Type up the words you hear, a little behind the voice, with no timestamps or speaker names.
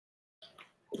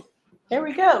There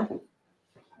we go.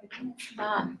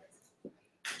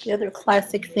 The other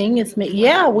classic thing is,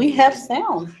 yeah, we have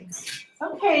sound.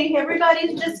 Okay,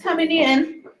 everybody's just coming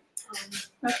in.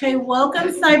 Okay, welcome,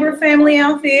 cyber family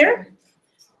out there.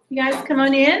 You guys come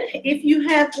on in. If you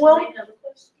have, well,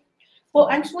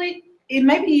 actually, it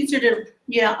might be easier to,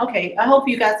 yeah, okay. I hope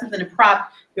you got something to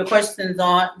prop your questions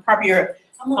on, prop your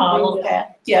little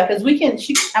pad. Yeah, because we can,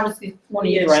 I was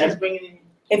wanting you to write them.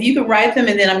 If you could write them,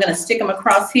 and then I'm going to stick them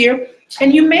across here.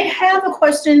 And you may have a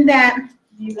question that,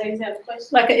 you guys have a question?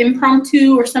 like an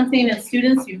impromptu or something, and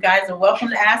students, you guys are welcome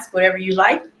to ask whatever you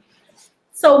like.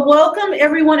 So welcome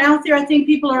everyone out there. I think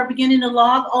people are beginning to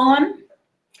log on.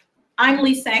 I'm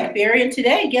Lisa Akbari, and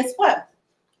today, guess what?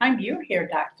 I'm your hair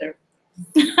doctor.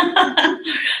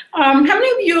 How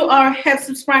many of you have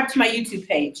subscribed to my YouTube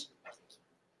page?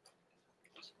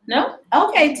 No?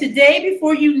 Okay, today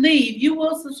before you leave, you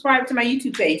will subscribe to my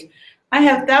YouTube page. I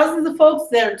have thousands of folks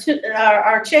that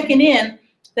are checking in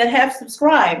that have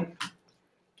subscribed.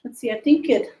 Let's see, I think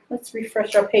let's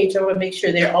refresh our page. I want to make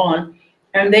sure they're on.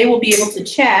 And they will be able to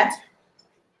chat.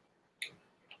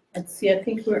 Let's see, I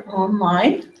think we're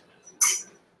online.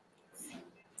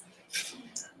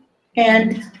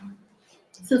 And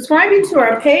subscribing to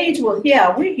our page, well,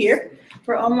 yeah, we're here.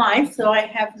 We're online, so I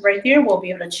have right there. We'll be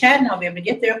able to chat, and I'll be able to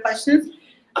get their questions.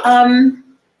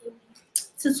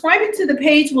 Subscribing to the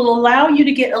page will allow you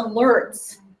to get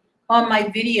alerts on my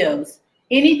videos.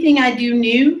 Anything I do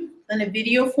new in a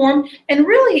video form, and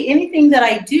really anything that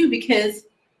I do, because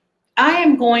I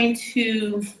am going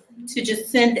to just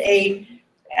send I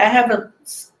have a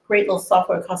great little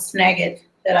software called Snagit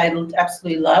that I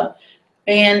absolutely love.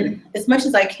 And as much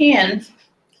as I can,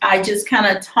 I just kind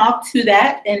of talk to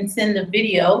that and send a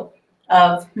video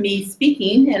of me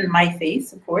speaking and my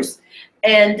face, of course.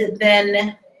 And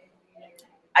then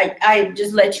I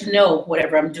just let you know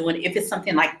whatever I'm doing. If it's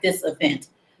something like this event,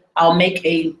 I'll make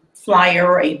a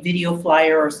flyer, a video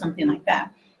flyer or something like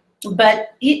that.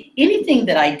 But anything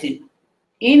that I do,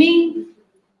 any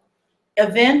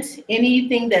event,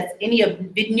 anything that's any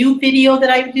new video that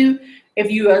I do,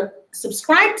 if you are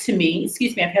subscribed to me,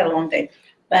 excuse me, I've had a long day,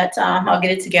 but I'll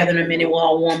get it together in a minute. We'll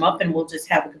all warm up and we'll just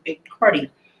have a big party.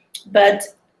 But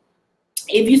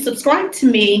if you subscribe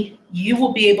to me, you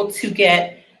will be able to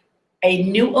get a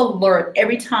new alert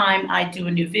every time I do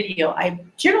a new video. I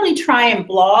generally try and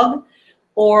blog,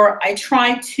 or I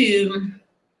try to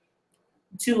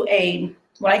do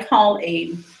what I call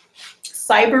a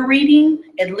cyber reading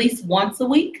at least once a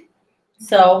week.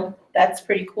 So that's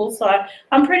pretty cool. So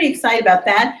I'm pretty excited about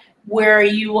that, where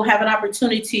you will have an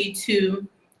opportunity to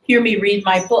hear me read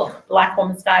my book, Black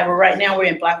Woman's Guide. Well, right now we're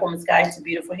in Black Woman's Guide to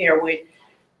Beautiful Hair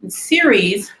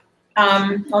series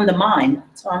on the mind.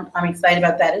 So I'm excited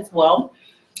about that as well.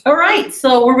 All right,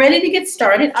 so we're ready to get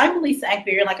started. I'm Lisa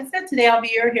Akbari. Like I said, today I'll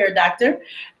be your hair doctor,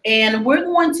 and we're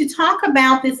going to talk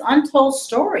about this untold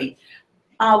story.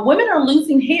 Women are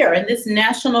losing hair in this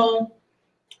National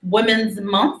Women's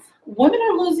Month. Women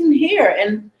are losing hair,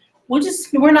 and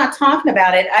we're not talking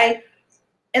about it.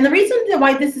 And the reason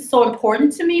why this is so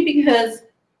important to me, because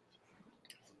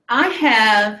I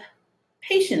have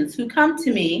patients who come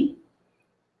to me,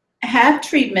 have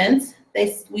treatments.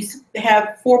 We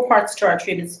have 4 parts to our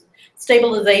treatments: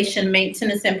 stabilization,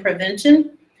 maintenance, and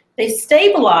prevention. They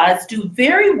stabilize, do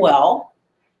very well,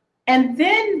 and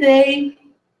then they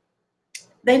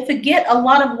forget a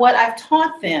lot of what I've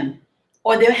taught them,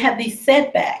 or they'll have these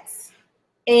setbacks.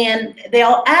 And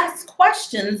they'll ask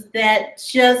questions that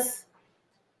just,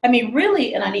 I mean,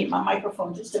 really, and I need my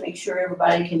microphone just to make sure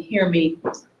everybody can hear me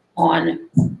on.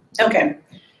 Okay.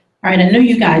 All right, I know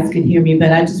you guys can hear me,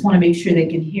 but I just want to make sure they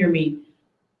can hear me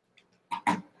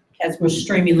as we're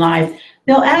streaming live.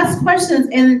 They'll ask questions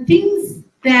and things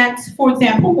that, for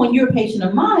example, when you're a patient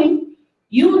of mine,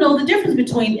 you will know the difference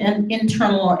between an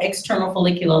internal or external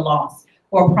follicular loss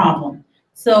or problem.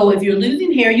 So if you're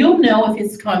losing hair, you'll know if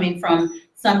it's coming from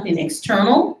something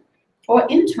external or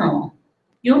internal.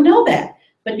 You'll know that,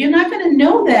 but you're not going to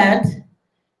know that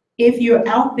if you're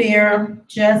out there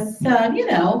just,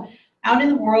 out in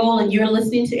the world and you're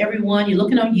listening to everyone, you're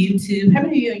looking on YouTube. How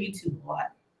many of you are on YouTube a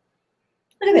lot?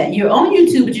 Look at that. You're on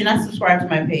YouTube, but you're not subscribed to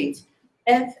my page.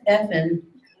 and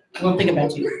we'll think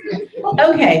about you.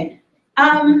 Okay.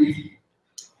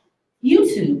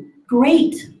 YouTube,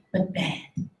 great, but bad.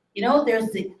 You know,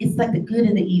 it's like the good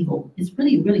and the evil. It's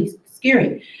really, really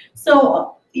scary.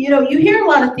 So, you know, you hear a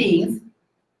lot of things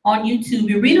on YouTube,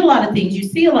 you read a lot of things, you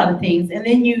see a lot of things, and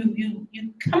then you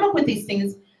come up with these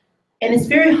things, and it's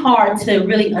very hard to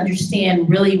really understand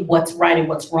really what's right and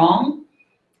what's wrong.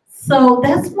 So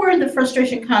that's where the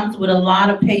frustration comes with a lot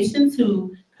of patients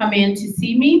who come in to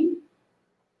see me.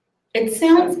 it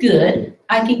sounds good.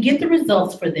 I can get the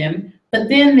results for them, but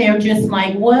then they're just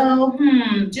like, well,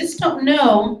 just don't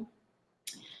know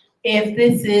if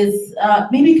this is,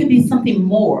 maybe it could be something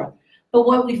more. But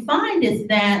what we find is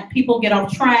that people get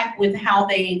off track with how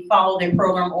they follow their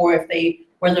program, or if they,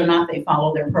 whether or not they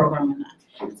follow their program or not.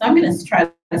 So I'm going to try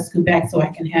to scoot back so I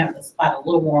can have the spot a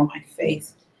little more on my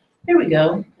face. There we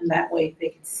go. And that way they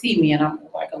can see me and I'm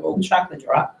like a little chocolate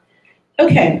drop.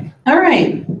 Okay. All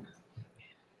right.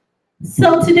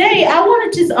 So today I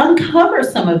want to just uncover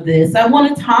some of this. I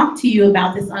want to talk to you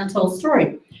about this untold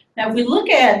story. Now, if we look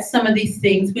at some of these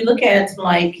things, we look at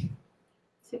like,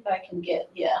 see if I can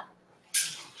get, yeah.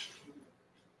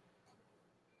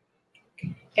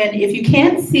 And if you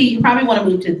can't see, you probably want to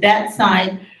move to that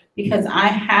side because I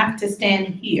have to stand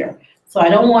here. So I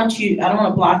don't want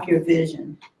to block your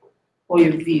vision or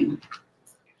your view.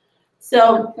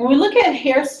 So when we look at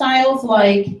hairstyles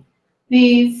like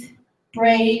these,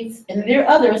 braids, and there are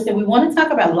others that we want to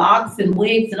talk about, locks and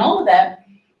wigs and all of that,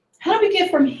 how do we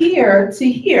get from here to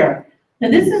here? Now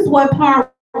this is what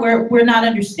part we're not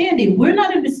understanding. We're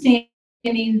not understanding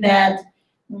that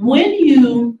when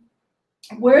you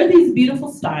wear these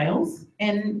beautiful styles,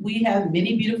 and we have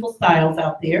many beautiful styles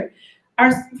out there,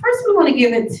 first we want to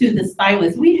give it to the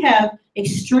stylist. We have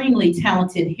extremely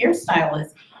talented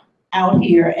hairstylists out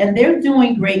here, and they're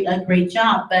doing a great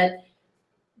job, but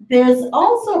there's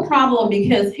also a problem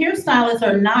because hairstylists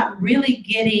are not really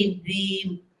getting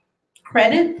the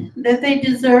credit that they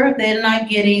deserve. They're not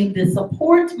getting the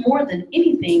support more than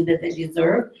anything that they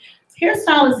deserve.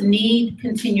 Hairstylists need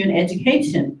continuing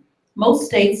education. Most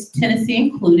states, Tennessee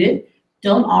included,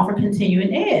 don't offer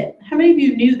continuing ed. How many of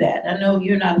you knew that? I know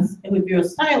you're not, if you're a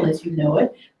stylist, you know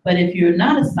it, but if you're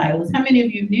not a stylist, how many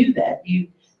of you knew that?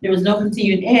 There was no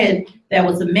continuing ed that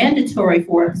was mandatory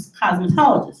for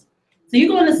cosmetologists. So you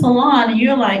go in the salon and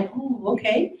you're like, ooh,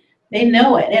 okay, they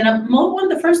know it. And one of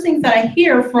the first things that I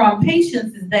hear from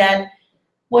patients is that,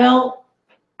 well,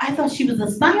 I thought she was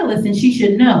a stylist and she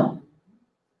should know.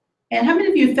 And how many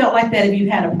of you felt like that if you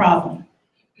had a problem?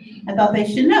 I thought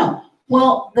they should know.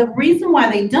 Well, the reason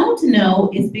why they don't know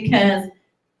is because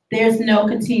there's no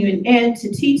continuing ed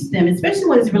to teach them, especially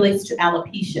when it relates to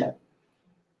alopecia.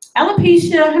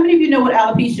 Alopecia, how many of you know what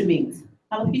alopecia means?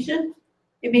 Alopecia?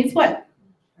 It means what?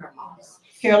 Hair loss.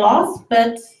 Hair loss,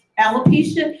 but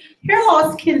alopecia, hair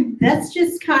loss that's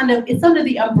just kind of, it's under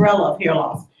the umbrella of hair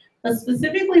loss. But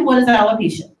specifically, what is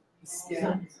alopecia?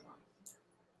 Yeah.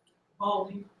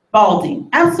 Balding. Balding,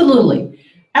 absolutely.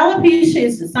 Alopecia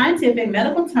is the scientific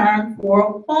medical term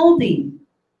for balding.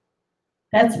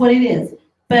 That's what it is.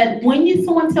 But when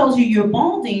someone tells you you're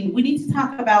balding, we need to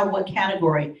talk about what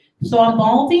category. So I'm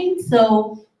balding,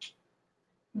 so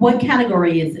what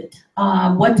category is it?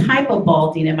 What type of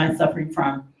balding am I suffering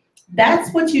from?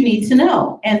 That's what you need to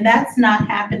know. And that's not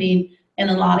happening in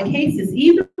a lot of cases.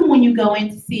 Even when you go in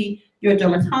to see your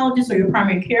dermatologist or your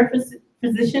primary care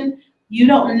physician, you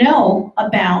don't know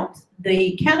about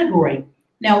the category.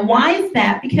 Now, why is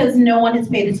that? Because no one has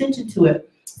paid attention to it.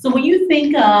 So when you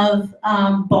think of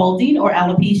balding or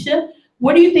alopecia,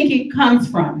 where do you think it comes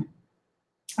from?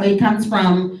 It comes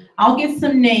from, I'll give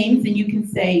some names and you can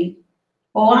say,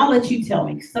 oh, I'll let you tell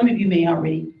me. Some of you may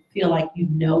already feel like you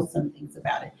know some things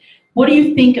about it. What do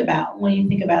you think about when you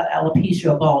think about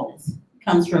alopecia or baldness? It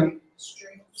comes from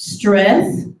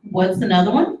stress. What's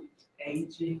another one?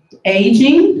 Aging.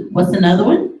 Aging. What's another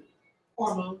one?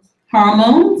 Hormones.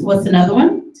 Hormones. What's another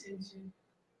one?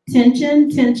 Tension.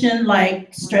 Tension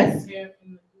like stress.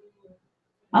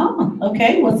 Oh,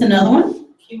 okay. What's another one?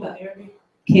 Chemotherapy.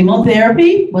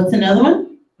 Chemotherapy. What's another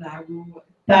one? Thyroid.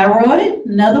 Thyroid.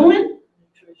 Another one?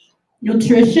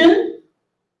 Nutrition.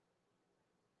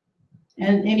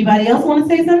 And anybody else want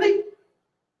to say something?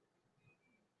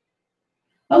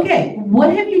 Okay,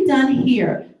 what have you done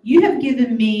here? You have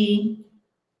given me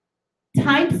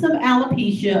types of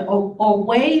alopecia or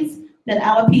ways that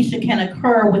alopecia can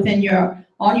occur within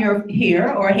on your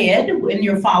hair or head, in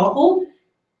your follicle,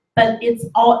 but it's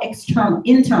all external,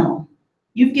 internal.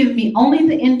 You've given me only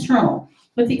the internal,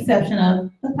 with the exception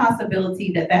of the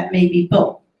possibility that may be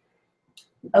both.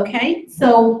 Okay,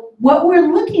 so what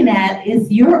we're looking at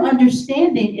is your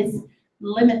understanding is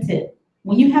limited.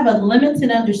 When you have a limited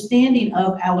understanding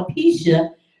of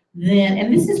alopecia, then,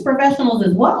 and this is professionals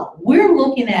as well, we're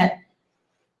looking at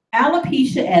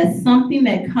alopecia as something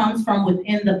that comes from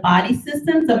within the body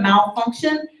systems, a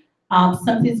malfunction,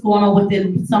 something's going on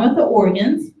within some of the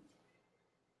organs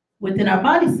within our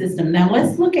body system. Now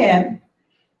let's look at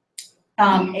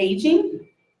aging.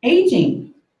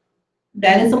 Aging.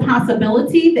 That is a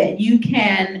possibility that you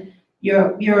can,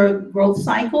 your growth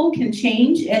cycle can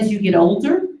change as you get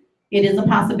older. It is a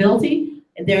possibility.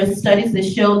 There's studies that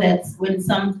show that when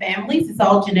some families, it's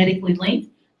all genetically linked,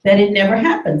 that it never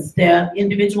happens. The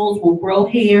individuals will grow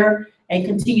hair and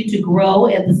continue to grow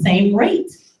at the same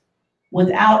rate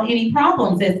without any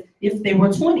problems as if they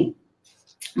were 20.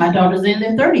 My daughter's in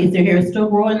their 30s. Their hair is still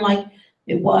growing like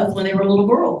it was when they were little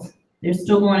girls. They're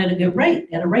still growing at a good rate,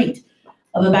 at a rate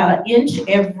of about an inch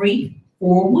every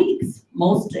 4 weeks.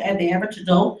 Most at the average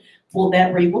adult, well,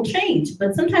 that rate will change.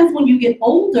 But sometimes when you get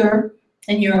older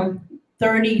and you're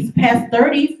 30s, past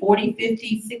 30, 40,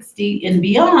 50, 60, and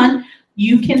beyond,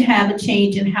 you can have a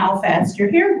change in how fast your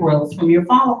hair grows from your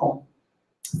follicle.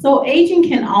 So aging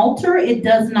can alter. It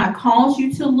does not cause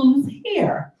you to lose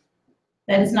hair.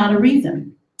 That is not a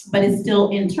reason, but it's still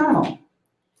internal.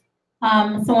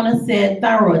 Someone has said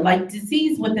thyroid, like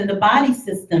disease within the body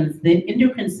systems, the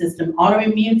endocrine system,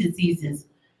 autoimmune diseases.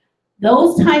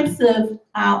 Those types of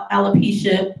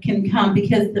alopecia can come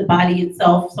because the body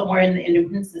itself, somewhere in the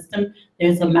endocrine system,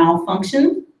 there's a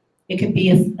malfunction. It could be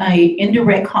a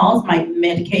indirect cause, like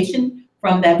medication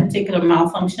from that particular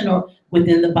malfunction or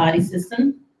within the body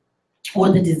system or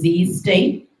the disease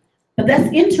state, but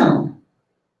that's internal.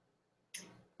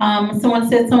 Someone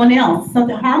said someone else,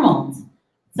 something hormones.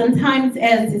 Sometimes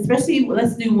especially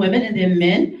let's do women and then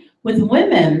men. With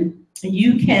women,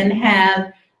 you can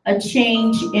have a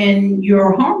change in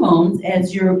your hormones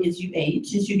as you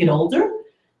age, as you get older,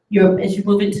 as you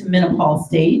move into menopause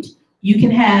stage. You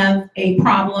can have a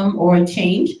problem or a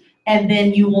change, and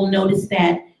then you will notice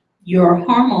that your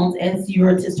hormones, as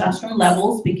your testosterone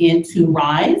levels begin to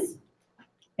rise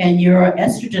and your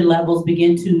estrogen levels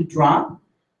begin to drop,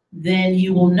 then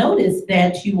you will notice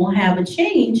that you will have a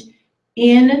change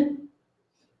in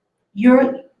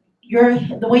the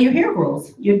way your hair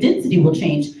grows. Your density will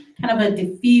change, kind of a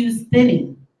diffuse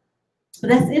thinning.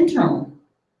 But that's internal.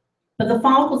 But the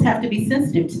follicles have to be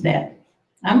sensitive to that.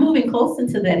 I'm moving close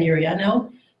into that area. I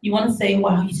know you want to say,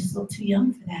 wow, you just look too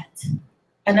young for that.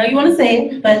 I know you want to say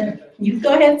it, but you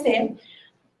go ahead and say it.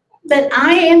 But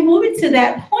I am moving to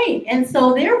that point, and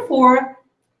so therefore,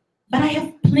 but I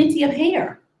have plenty of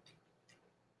hair.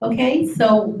 Okay,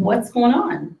 so what's going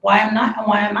on? Why am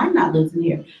I not losing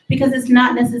hair? Because it's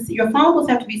not necessary. Your follicles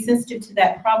have to be sensitive to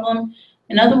that problem.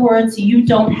 In other words, you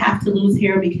don't have to lose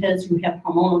hair because you have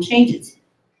hormonal changes.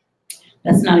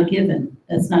 That's not a given.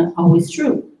 That's not always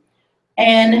true.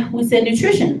 And we said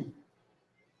nutrition.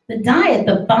 The diet,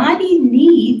 the body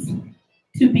needs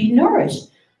to be nourished.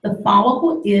 The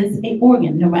follicle is an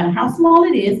organ. No matter how small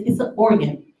it is, it's an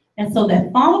organ. And so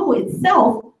that follicle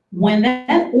itself, when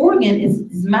that organ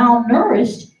is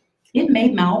malnourished, it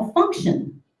may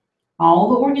malfunction. All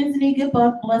the organs need good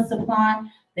blood supply.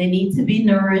 They need to be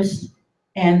nourished,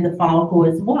 and the follicle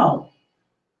as well.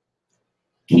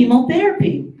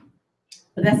 Chemotherapy,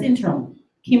 but that's internal.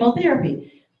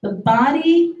 Chemotherapy. The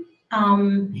body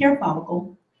hair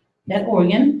follicle, that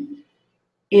organ,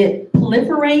 it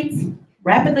proliferates,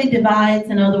 rapidly divides,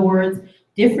 in other words,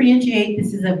 differentiate.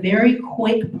 This is a very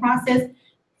quick process,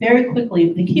 very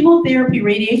quickly. The chemotherapy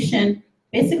radiation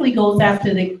basically goes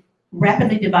after the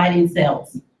rapidly dividing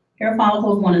cells. Hair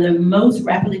follicle is one of the most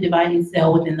rapidly dividing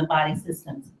cells within the body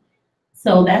systems.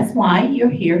 So that's why your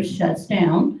hair shuts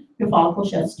down, your follicle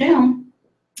shuts down,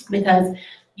 because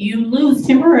you lose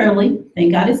temporarily,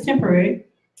 thank God it's temporary,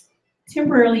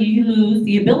 temporarily you lose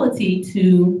the ability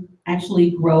to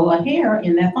actually grow a hair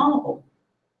in that follicle.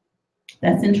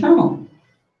 That's internal.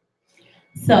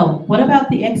 So what about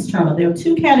the external? There are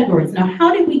two categories. Now,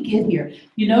 how did we get here?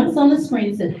 You notice on the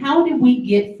screen it said, how did we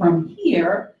get from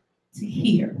here to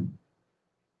here?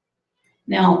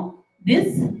 Now,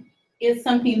 this is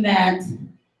something that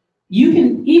you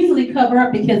can easily cover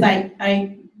up because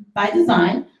I by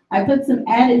design, I put some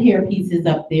added hair pieces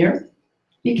up there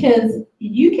because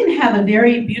you can have a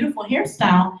very beautiful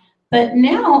hairstyle, but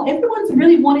now everyone's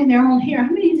really wanting their own hair.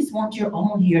 How many of you just want your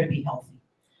own hair to be healthy?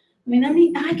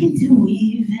 I can do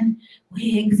weave and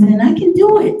wigs and I can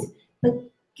do it, but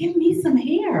give me some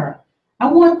hair. I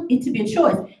want it to be a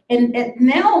choice. And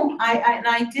now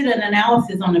I did an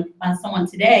analysis on someone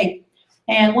today,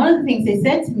 and one of the things they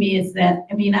said to me is that,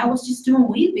 I was just doing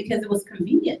weave because it was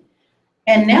convenient.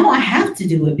 And now I have to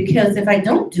do it because if I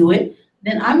don't do it,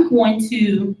 then I'm going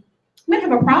to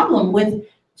have a problem with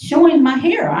showing my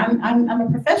hair. I'm a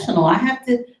professional. I have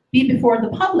to be before the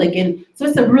public. And so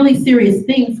it's a really serious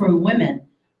thing for women.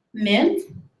 Men,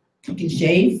 you can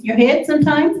shave your head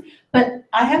sometimes, but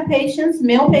I have patients,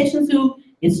 male patients, who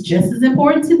it's just as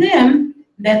important to them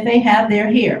that they have their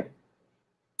hair.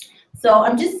 So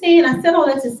I'm just saying, I said all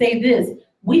that to say this.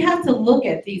 We have to look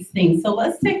at these things. So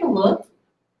let's take a look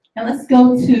and let's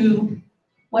go to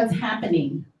what's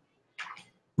happening.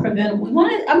 Preventable.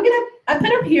 I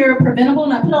put up here preventable,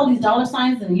 and I put all these dollar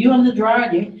signs, and you on the dryer,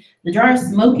 and the dryer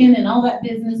smoking and all that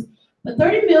business. But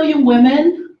 30 million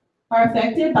women are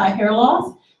affected by hair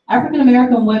loss. African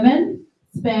American women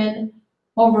spend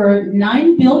over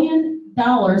 $9 billion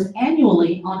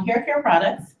annually on hair care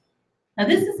products. Now,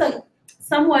 this is a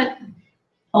somewhat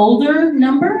older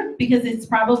number because it's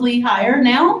probably higher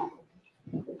now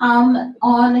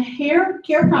on hair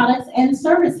care products and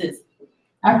services.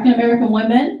 African American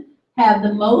women have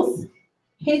the most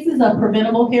cases of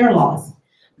preventable hair loss.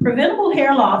 Preventable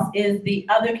hair loss is the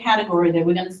other category that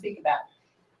we're going to speak about.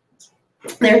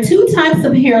 There are two types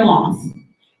of hair loss,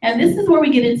 and this is where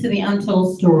we get into the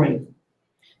untold story.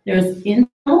 There's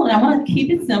internal, and I want to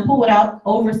keep it simple without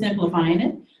oversimplifying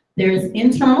it. There's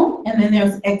internal, and then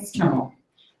there's external.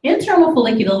 Internal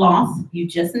follicular loss, you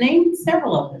just named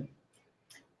several of them.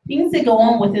 Things that go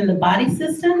on within the body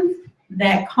system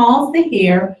that cause the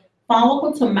hair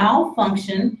follicle to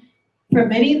malfunction,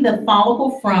 preventing the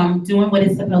follicle from doing what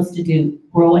it's supposed to do,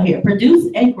 grow a hair,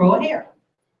 produce and grow a hair.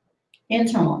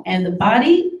 Internal. And the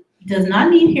body does not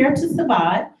need hair to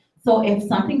survive. So if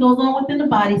something goes on within the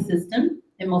body system,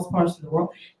 in most parts of the world,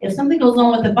 if something goes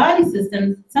on with the body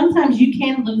system, sometimes you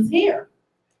can lose hair.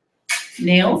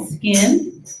 Nails,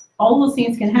 skin, all those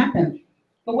things can happen.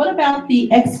 But what about the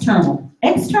external?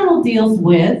 External deals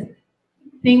with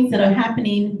things that are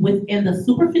happening within the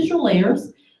superficial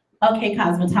layers. Okay,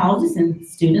 cosmetologists and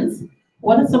students,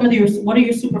 what are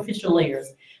your superficial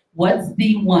layers? What's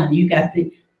the one? You got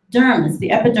the dermis,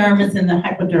 the epidermis, and the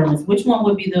hypodermis. Which one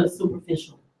would be the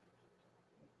superficial?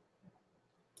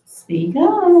 Speak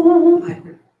up.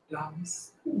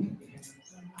 Epidermis.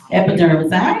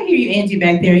 Epidermis. I hear you, Angie,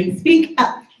 back there. You speak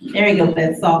up. There you go, with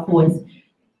that soft voice.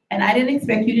 And I didn't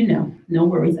expect you to know. No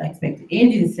worries. I expected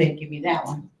Angie to say, give me that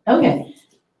one. Okay.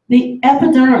 The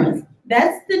epidermis.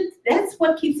 That's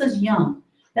what keeps us young.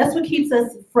 That's what keeps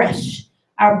us fresh.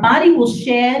 Our body will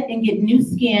shed and get new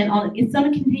skin it's on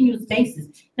a continuous basis.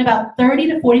 In about 30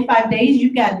 to 45 days,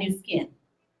 you've got new skin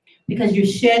because you're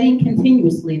shedding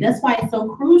continuously. That's why it's so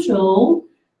crucial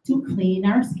to clean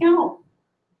our scalp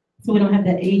so we don't have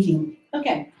that aging.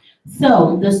 Okay,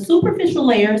 so the superficial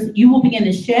layers, you will begin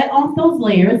to shed off those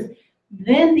layers.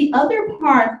 Then the other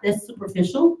part that's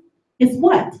superficial is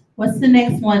what? What's the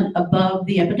next one above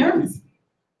the epidermis?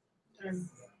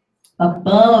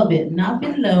 Above it, not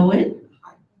below it.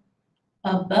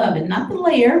 Above it, not the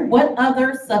layer. What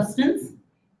other substance?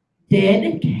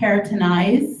 Dead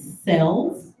keratinized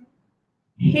cells.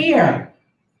 Hair.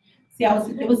 See,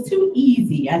 it was too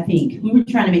easy, I think. We were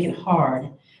trying to make it hard.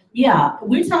 Yeah,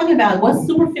 we're talking about what's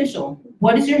superficial.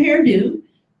 What does your hair do?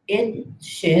 It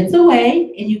sheds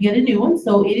away and you get a new one.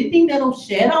 So anything that'll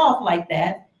shed off like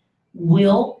that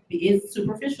is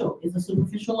superficial, is a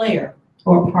superficial layer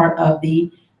or part of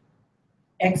the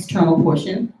external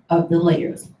portion of the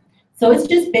layers. So it's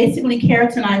just basically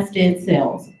keratinized dead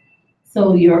cells.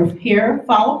 So your hair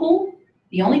follicle,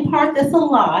 the only part that's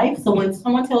alive, so when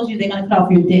someone tells you they're going to cut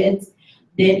off your dead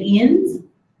ends,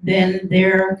 then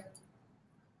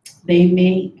they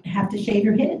may have to shave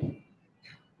your head.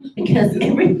 Because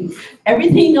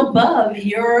everything above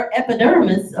your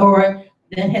epidermis or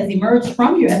that has emerged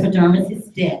from your epidermis is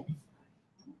dead.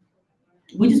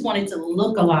 We just want it to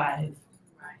look alive.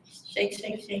 Shake,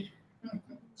 shake, shake.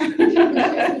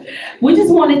 We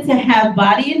just want it to have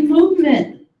body and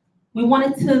movement. We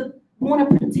want to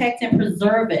protect and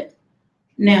preserve it.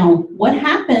 Now, what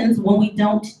happens when we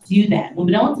don't do that? When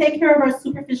we don't take care of our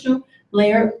superficial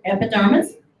layer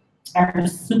epidermis, our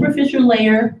superficial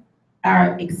layer,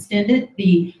 our extended,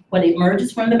 what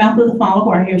emerges from the mouth of the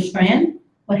follicle, our hair strand,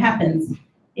 what happens?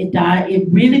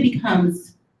 It really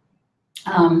becomes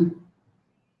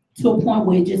to a point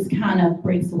where it just kind of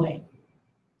breaks away.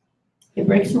 It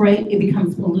breaks away, it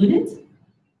becomes polluted,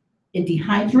 it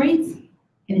dehydrates,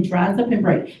 and it dries up and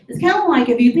breaks. It's kind of like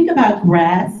if you think about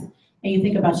grass and you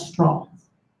think about straw.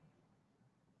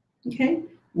 Okay?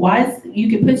 You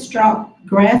could put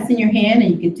grass in your hand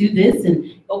and you could do this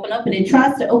and open up and it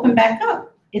tries to open back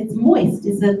up. It's moist.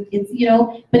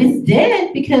 But it's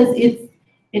dead because it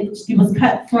was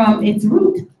cut from its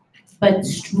root. But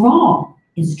straw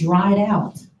is dried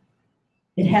out.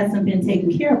 It hasn't been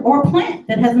taken care of, or a plant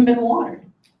that hasn't been watered.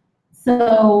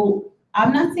 So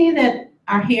I'm not saying that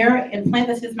our hair and plant,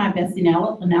 that's just my best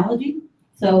analogy.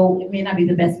 So it may not be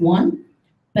the best one,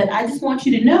 but I just want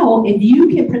you to know if you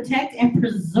can protect and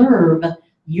preserve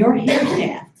your hair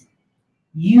shaft,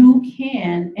 you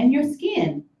can, and your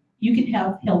skin, you can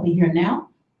have healthy hair now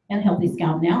and healthy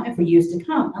scalp now and for years to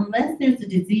come, unless there's a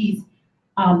disease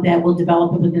that will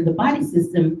develop within the body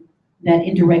system that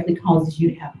indirectly causes you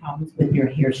to have problems with your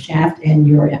hair shaft and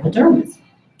your epidermis.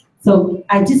 So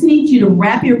I just need you to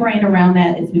wrap your brain around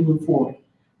that as we move forward.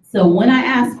 So when I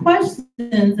ask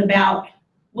questions about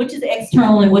which is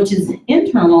external and which is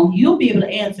internal, you'll be able to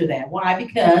answer that. Why?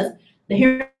 Because the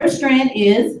hair strand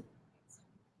is,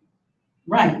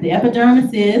 right, the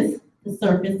epidermis is the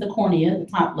surface, the cornea, the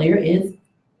top layer is,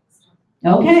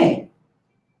 okay.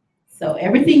 So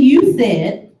everything you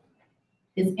said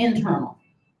is internal.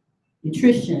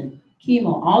 Nutrition,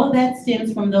 chemo, all of that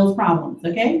stems from those problems,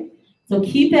 okay? So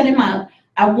keep that in mind.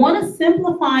 I want to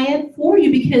simplify it for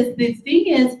you because the thing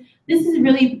is, this is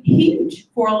really huge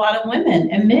for a lot of women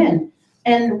and men.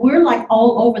 And we're like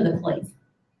all over the place.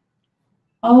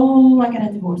 Oh, I got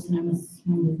a divorce and I'm losing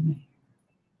my hair.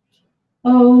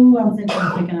 Oh, I was in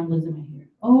traffic and I'm losing my hair.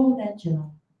 Oh, that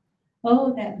job.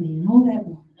 Oh, that man. Oh, that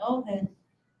woman. Oh, that.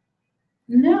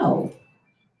 No.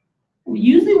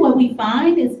 Usually what we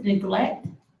find is neglect.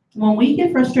 When we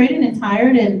get frustrated and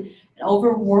tired and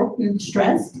overworked and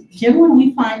stressed, generally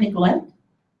we find neglect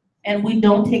and we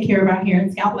don't take care of our hair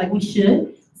and scalp like we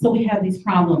should. So we have these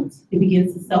problems. It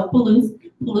begins to self-pollute.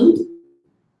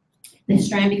 The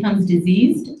strand becomes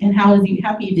diseased. And how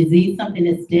can you disease something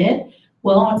that's dead?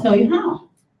 Well, I'll tell you how.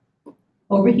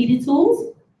 Overheated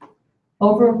tools,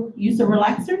 overuse of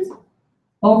relaxers,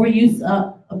 overuse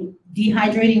of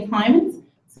dehydrating climates.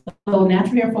 So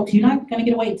natural hair folks, you're not going to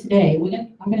get away today.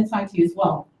 I'm going to talk to you as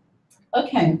well.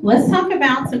 Okay, let's talk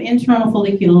about some internal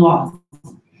follicular loss.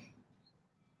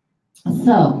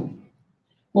 So,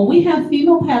 when we have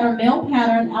female pattern, male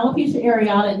pattern, alopecia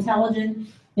areata, intelligent,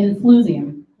 and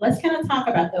flusium, let's kind of talk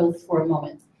about those for a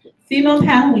moment. Female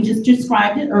pattern, we just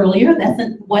described it earlier.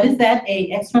 What is that?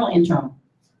 External, internal.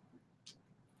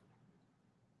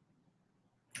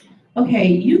 Okay,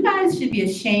 you guys should be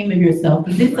ashamed of yourself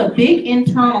because it's a big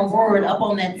internal word up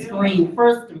on that screen,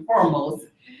 first and foremost.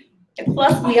 And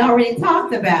plus, we already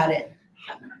talked about it.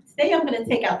 Today, I'm going to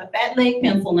take out the fat leg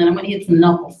pencil and I'm going to hit some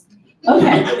knuckles.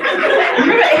 Okay.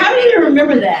 How do you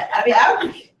remember that? I mean,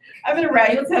 I've been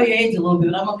around. You'll tell your age a little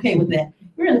bit, but I'm okay with that.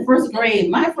 We're in the first grade.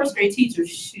 My first grade teacher,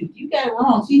 shoot, you got it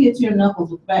wrong. She hit your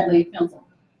knuckles with a fat leg pencil.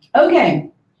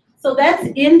 Okay, so that's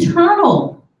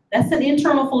internal. That's an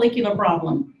internal follicular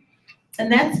problem.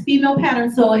 And that's female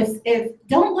pattern. So if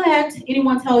don't let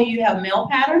anyone tell you have male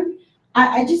pattern.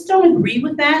 I just don't agree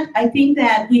with that. I think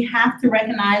that we have to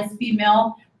recognize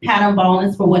female pattern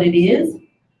baldness for what it is.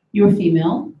 You're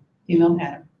female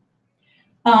pattern.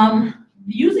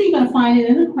 Usually you're going to find it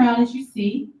in the crown, as you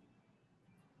see.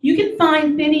 You can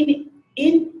find thinning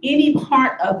in any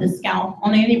part of the scalp,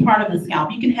 on any part of the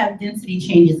scalp. You can have density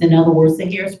changes. In other words, the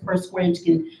hairs per square inch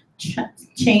can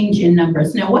change in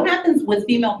numbers. Now, what happens with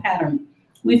female pattern?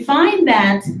 We find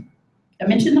that, I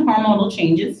mentioned the hormonal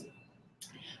changes.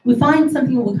 We find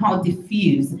something we call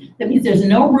diffuse. That means there's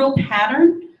no real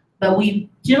pattern, but we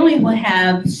generally will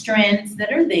have strands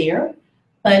that are there,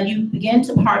 but you begin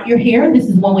to part your hair. This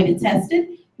is one way to test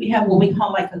it. We have what we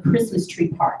call like a Christmas tree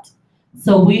part.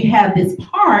 So we have this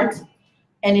part,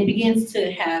 and it begins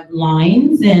to have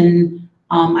lines, and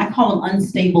I call them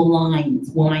unstable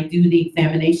lines when I do the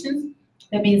examinations.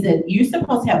 That means that you're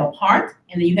supposed to have a part,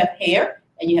 and then you have hair,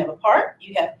 and you have a part,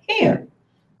 you have hair.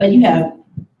 But you have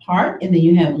part, and then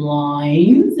you have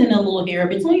lines, and a little hair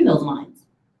between those lines.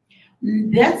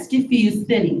 That's diffuse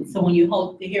thinning. So when you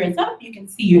hold the hair up, you can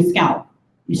see your scalp.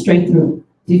 You straight through.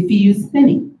 Diffuse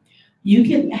thinning. You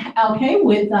can, okay,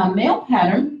 with male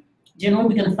pattern, generally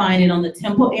we're going to find it on the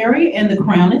temple area and the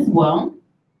crown as well.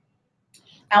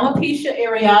 Alopecia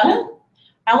areata.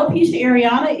 Alopecia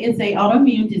areata is an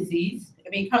autoimmune disease. I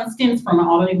mean, it kind of stems from an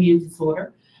autoimmune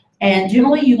disorder. And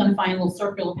generally you're going to find little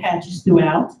circular patches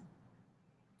throughout.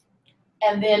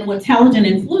 And then with telogen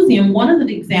and flusium, one of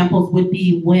the examples would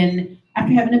be when,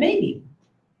 after having a baby,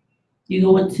 you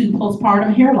go into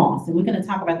postpartum hair loss. And we're going to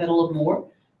talk about that a little more,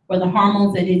 where the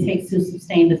hormones that it takes to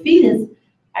sustain the fetus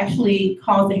actually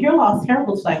cause the hair loss. Hair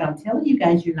looks like, I'm telling you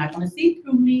guys, you're not going to see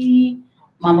through me.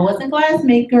 Mama wasn't glass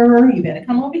maker. You better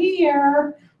come over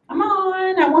here. Come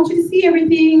on, I want you to see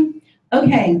everything.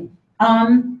 Okay,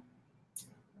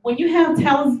 when you have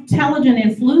telogen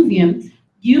and flusium,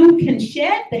 you can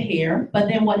shed the hair, but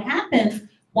then what happens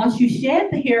once you shed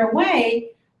the hair away,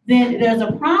 then there's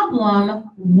a problem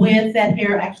with that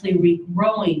hair actually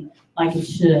regrowing like it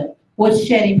should, or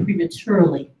shedding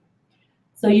prematurely.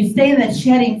 So you stay in that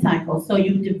shedding cycle. So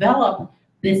you develop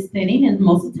this thinning, and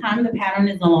most of the time the pattern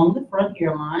is along the front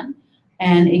hairline,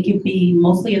 and it can be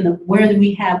mostly in the where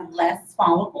we have less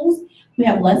follicles. We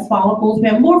have less follicles. We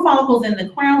have more follicles in the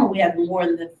crown, or we have more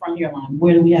in the front hairline.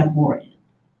 Where do we have more in?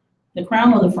 The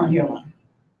crown or the front hairline?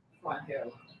 Front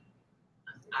hairline.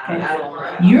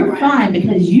 Okay. You're fine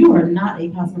because you are not a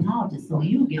cosmetologist, so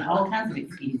you get all kinds of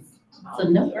excuses. So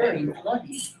no worries, love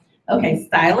you. Okay,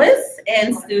 stylists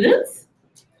and students.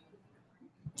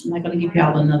 I'm not gonna give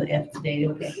y'all another F today,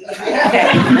 okay?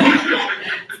 Okay.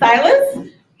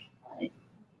 Stylists.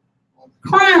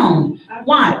 Crown.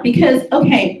 Why? Because,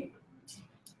 okay,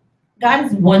 God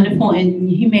is wonderful and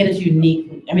He made us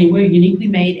unique. I mean, we're uniquely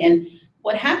made, and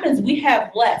what happens, we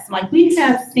have less. Like we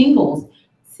have single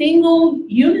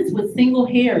units with single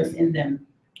hairs in them.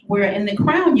 Where in the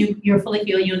crown, your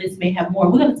follicular units may have more.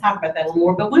 We're going to talk about that a little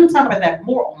more, but we're going to talk about that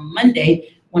more on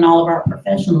Monday when all of our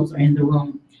professionals are in the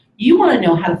room. You want to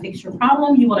know how to fix your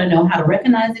problem. You want to know how to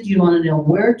recognize it. You want to know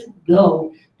where to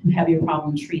go to have your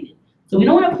problem treated. So we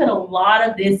don't want to put a lot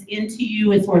of this into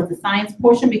you as far as the science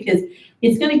portion because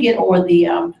it's going to get, or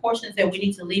the portions that we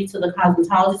need to leave to the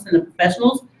cosmetologists and the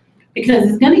professionals, because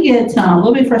it's going to get a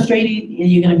little bit frustrating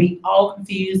and you're going to be all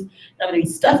confused. You're going to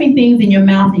be stuffing things in your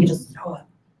mouth and you just throw it.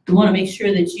 You want to make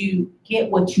sure that you get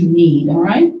what you need, all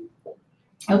right?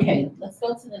 Okay, let's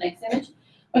go to the next image.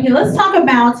 Okay, let's talk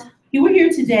about, you were here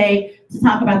today to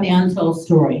talk about the untold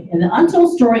story. And the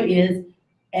untold story is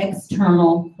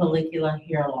external follicular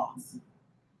hair loss.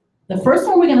 The first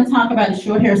one we're going to talk about is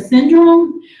short hair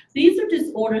syndrome. These are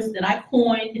disorders that I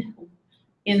coined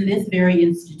in this very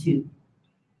institute.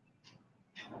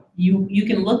 You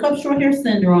can look up short hair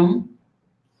syndrome.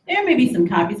 There may be some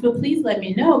copies, but please let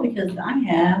me know because I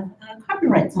have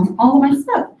copyrights on all of my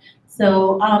stuff.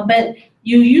 So, but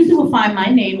you usually will find my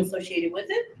name associated with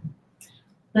it.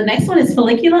 The next one is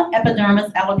follicular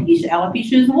epidermis alopecia.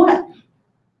 Alopecia is what?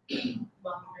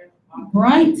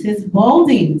 Right, it's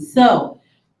balding. So,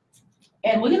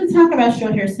 and we're going to talk about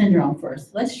short hair syndrome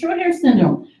first. Let's short hair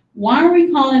syndrome. Why are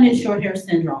we calling it short hair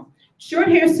syndrome? Short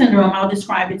hair syndrome, I'll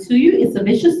describe it to you. It's a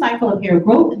vicious cycle of hair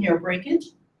growth and hair breakage.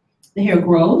 The hair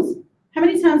grows. How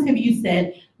many times have you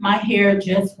said, my hair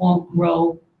just won't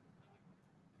grow?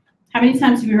 How many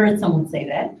times have you heard someone say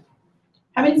that?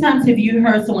 How many times have you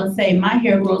heard someone say, my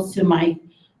hair grows to my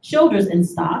shoulders and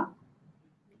stop?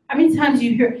 How many times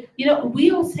you hear,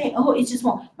 we'll say, oh, it just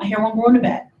won't, my hair won't grow in the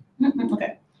back.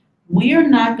 Okay. We are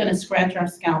not going to scratch our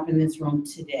scalp in this room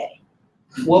today.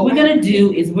 What we're going to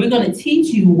do is we're going to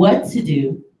teach you what to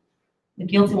do. The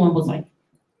guilty one was like,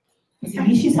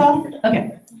 she saw?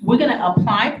 Okay. We're going to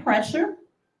apply pressure,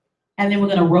 and then we're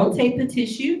going to rotate the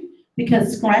tissue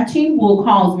because scratching will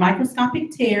cause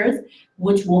microscopic tears,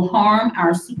 which will harm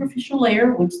our superficial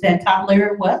layer, which that top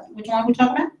layer, what? Which one are we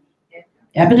talking about?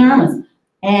 Epidermis.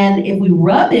 And if we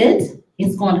rub it,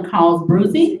 it's going to cause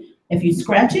bruising. If you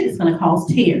scratch it, it's going to cause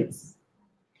tears.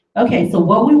 Okay, so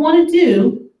what we want to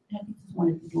do, what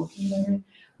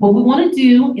we want to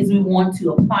do is we want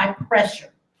to apply pressure.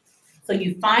 So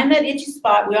you find that itchy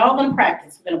spot. We're all going to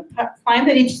practice. We're going to find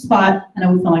that itchy spot. I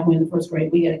know we feel like we're in the first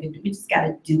grade. We just got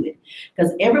to do it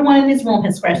because everyone in this room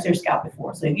has scratched their scalp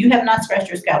before. So if you have not scratched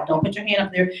your scalp, don't put your hand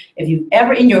up there. If you've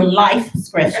ever in your life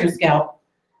scratched your scalp,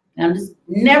 and I'm just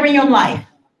never in your life,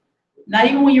 not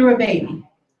even when you were a baby,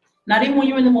 not even when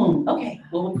you were in the womb. Okay,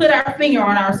 well, we'll put our finger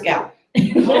on our scalp.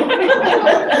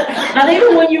 Not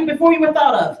even before you were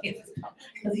thought of.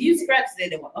 Because you scratched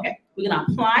it. Okay, we're going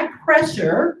to apply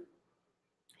pressure.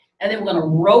 And then we're going to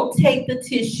rotate the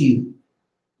tissue.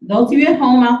 Those of you at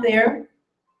home out there,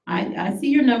 I see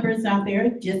your numbers out there.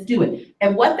 Just do it.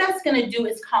 And what that's going to do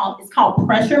is called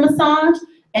pressure massage,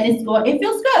 and it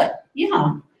feels good,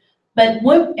 yeah. But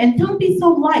don't be so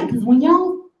light because when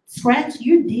y'all scratch,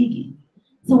 you're digging.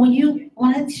 So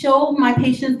when I show my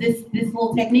patients this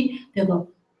little technique, they'll go.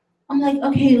 I'm like,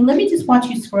 okay, let me just watch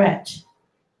you scratch.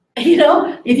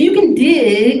 If you can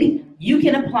dig, you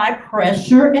can apply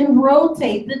pressure and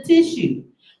rotate the tissue.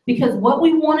 Because what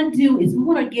we want to do is we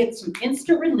want to get some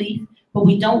instant relief, but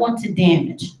we don't want to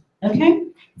damage. Okay?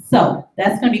 So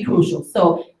that's going to be crucial.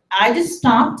 So I just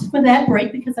stopped for that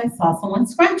break because I saw someone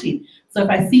scratching. So if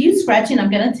I see you scratching,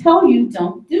 I'm going to tell you,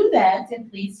 don't do that, and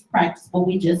please practice what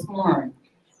we just learned.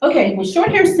 Okay, with short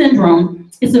hair syndrome,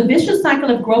 it's a vicious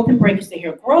cycle of growth and breakage. The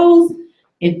hair grows,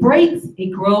 it breaks, it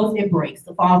grows, it breaks.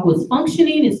 The follicle is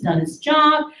functioning, it's done its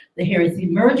job. The hair is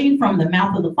emerging from the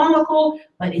mouth of the follicle,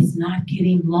 but it's not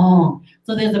getting long.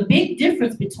 So there's a big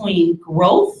difference between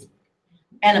growth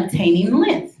and obtaining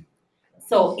length.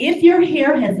 So if your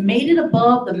hair has made it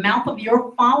above the mouth of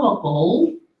your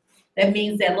follicle, that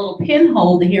means that little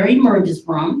pinhole the hair emerges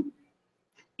from.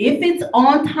 If it's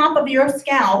on top of your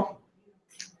scalp,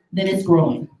 then it's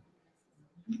growing.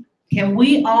 Can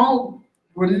we all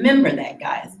remember that,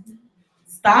 guys?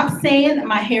 Stop saying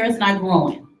my hair is not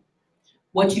growing.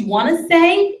 What you want to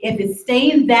say, if it's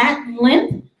staying that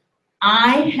length,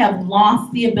 I have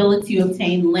lost the ability to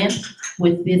obtain length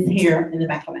with this hair in the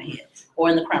back of my head or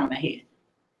in the crown of my head.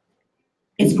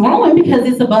 It's growing because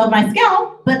it's above my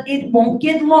scalp, but it won't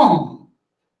get long.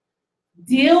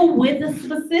 Deal with the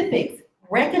specifics.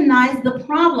 Recognize the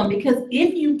problem, because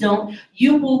if you don't,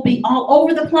 you will be all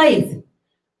over the place.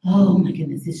 Oh my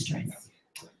goodness, it's stress.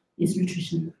 It's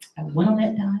nutrition. I went on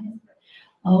that diet.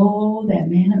 Oh, that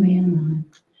man.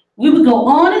 We would go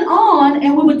on,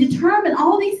 and we would determine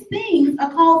all these things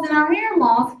are causing our hair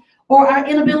loss or our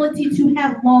inability to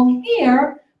have long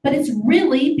hair, but it's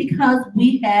really because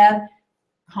we have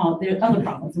there are other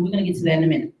problems, and we're going to get to that in a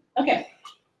minute. Okay,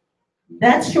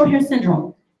 that's short hair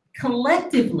syndrome.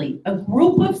 Collectively, a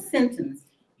group of symptoms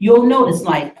you'll notice,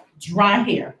 like dry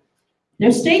hair.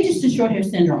 There's stages to short hair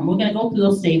syndrome. We're going to go through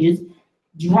those stages.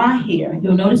 Dry hair.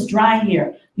 You'll notice dry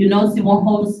hair. You'll notice it won't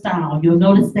hold a style. You'll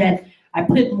notice that I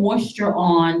put moisture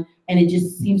on, and it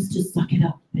just seems to suck it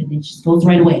up, and it just goes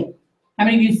right away. How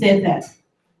many of you said that?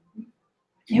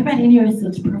 Everybody in here has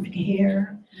such perfect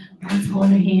hair. Let's hold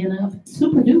her hand up.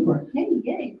 Super duper. Hey,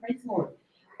 yay, praise the Lord.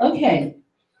 Okay,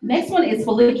 next one is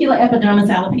follicular epidermis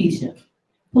alopecia.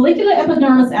 Follicular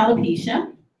epidermis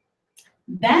alopecia,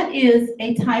 that is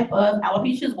a type of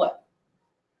alopecia is what?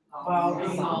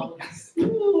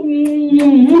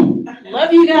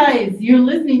 Love you guys. You're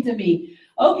listening to me.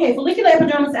 Okay, follicular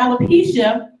epidermis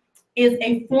alopecia is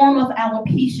a form of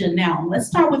alopecia. Now, let's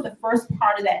start with the first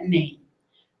part of that name.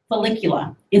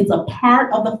 Follicular. It's a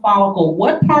part of the follicle.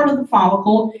 What part of the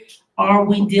follicle are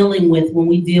we dealing with when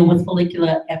we deal with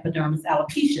follicular epidermis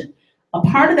alopecia? A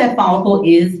part of that follicle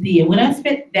is the, and we're not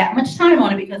spend that much time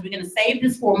on it because we're going to save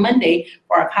this for Monday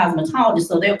for our cosmetologist.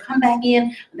 So they'll come back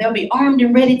in, they'll be armed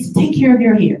and ready to take care of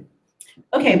your hair.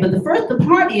 Okay, but the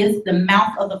part is the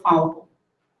mouth of the follicle.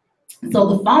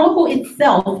 So the follicle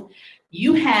itself,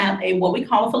 you have what we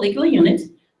call a follicular unit,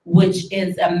 which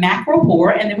is a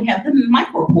macropore, and then we have the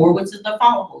micropore, which is the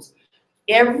follicles.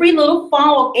 Every little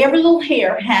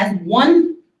hair has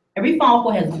one, every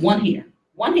follicle has one hair.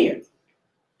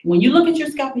 When you look at your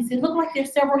scalp, you say, look like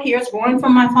there's several hairs growing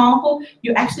from my follicle.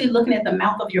 You're actually looking at the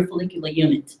mouth of your follicular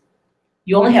unit.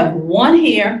 You only have one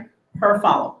hair per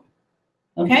follicle,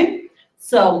 okay?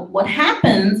 So what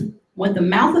happens with the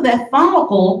mouth of that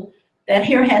follicle, that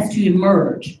hair has to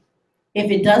emerge. If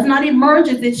it does not emerge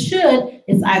as it should,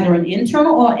 it's either an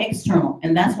internal or external,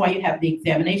 and that's why you have the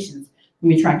examinations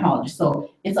from your trichologist. So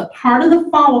it's a part of the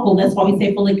follicle, that's why we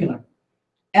say follicular.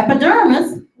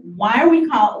 Epidermis, why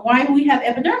do we have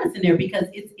epidermis in there? Because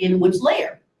it's in which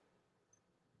layer?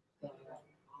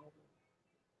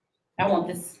 I want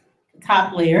this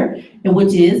top layer,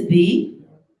 which is the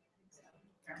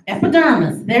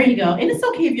epidermis. There you go. And it's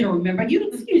okay if you don't remember. You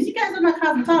guys are not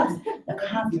cosmetologists. The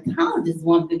cosmetologist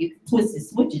wants to get twisted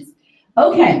switches.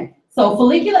 Okay, so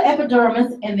follicular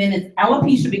epidermis, and then it's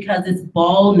alopecia because it's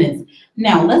baldness.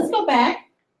 Now let's go back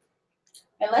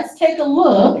and let's take a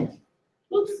look.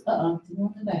 Oops, don't do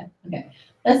that. Okay,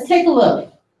 let's take a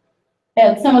look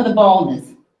at some of the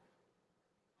baldness.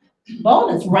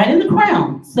 Baldness right in the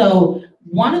crown. So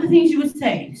one of the things you would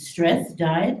say, stress,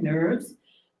 diet, nerves,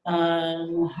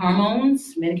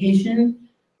 hormones, medication,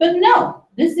 but no,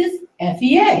 this is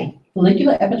FEA,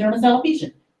 follicular epidermis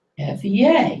alopecia.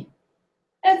 FEA,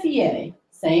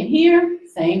 same here,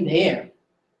 same there,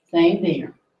 same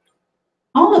there.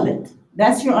 All of it.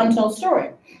 That's your untold story.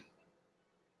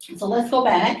 So let's go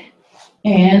back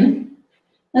and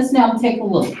let's now take a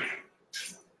look.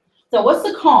 So what's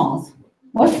the cause?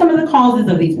 What's some of the causes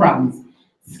of these problems?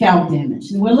 Scalp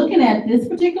damage. And we're looking at this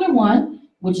particular one,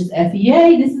 which is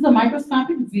FEA. This is a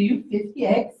microscopic view,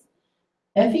 50x,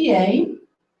 FEA.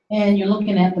 And you're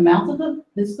looking at the mouth of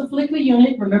this is the follicular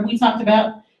unit. Remember we talked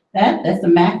about that? That's the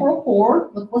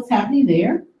macropore. Look what's happening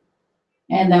there.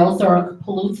 And those are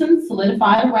pollutants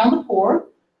solidified around the pore.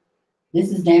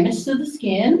 This is damage to the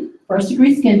skin,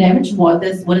 first-degree skin damage. What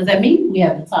does that mean? We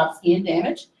have the top skin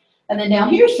damage. And then down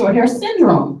here, short hair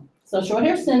syndrome. So short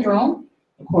hair syndrome,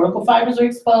 the cortical fibers are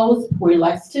exposed, pore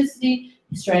elasticity,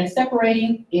 strand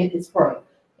separating, it is broke.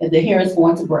 The hair is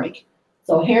going to break.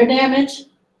 So hair damage,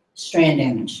 strand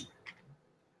damage.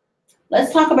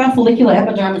 Let's talk about follicular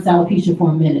epidermis alopecia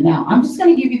for a minute. Now, I'm just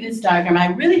going to give you this diagram. I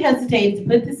really hesitate to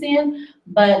put this in,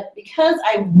 but because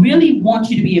I really want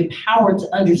you to be empowered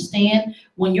to understand,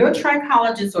 when your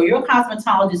trichologist or your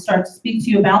cosmetologist start to speak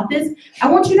to you about this, I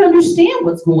want you to understand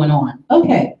what's going on.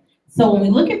 Okay, so when we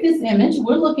look at this image,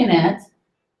 we're looking at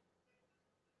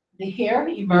the hair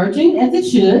emerging as it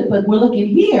should, but we're looking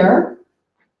here,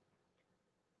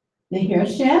 the hair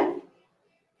shaft.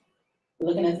 We're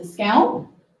looking at the scalp.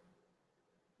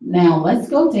 Now let's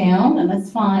go down and let's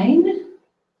find,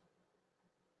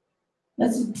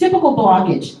 that's a typical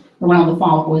blockage. around the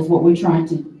follicle is what we're trying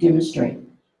to demonstrate.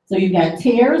 So you've got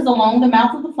tears along the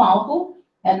mouth of the follicle,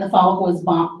 and the follicle is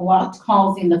blocked,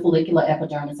 causing the follicular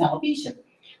epidermis alopecia.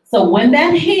 So when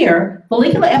that hair,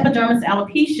 follicular epidermis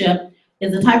alopecia,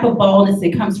 is a type of baldness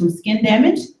that comes from skin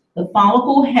damage, the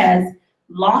follicle has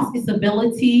lost its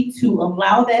ability to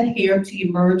allow that hair to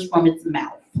emerge from its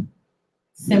mouth,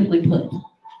 simply put.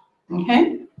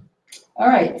 Okay? All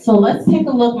right, so let's take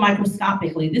a look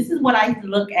microscopically. This is what I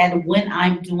look at when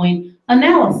I'm doing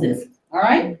analysis. All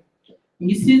right?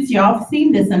 Y'all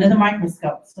seen this under the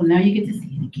microscope, so now you get to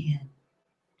see it again.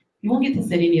 You won't get to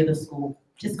see it any other school.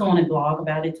 Just go on and blog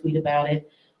about it, tweet about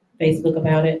it, Facebook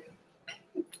about it.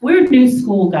 We're a new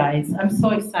school, guys. I'm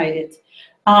so excited.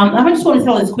 I just want to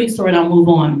tell this quick story and I'll move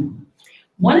on.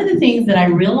 One of the things that I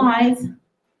realized,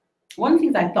 one of the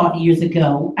things I thought years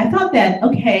ago, I thought that,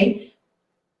 okay,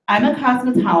 I'm a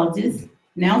cosmetologist,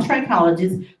 now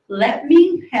trichologist. Let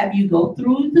me have you go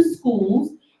through the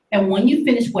schools, and when you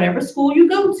finish whatever school you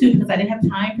go to, because I didn't have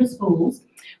time for schools,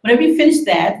 whenever you finish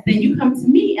that, then you come to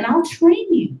me and I'll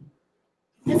train you.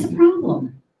 That's a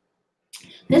problem.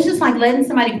 That's just like letting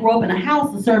somebody grow up in a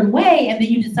house a certain way and then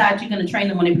you decide you're going to train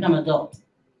them when they become adults.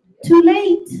 Too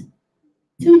late.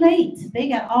 Too late. They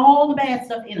got all the bad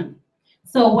stuff in them.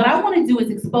 So what I want to do is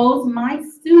expose my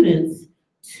students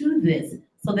to this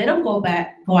so they don't go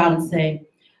out and say,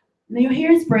 your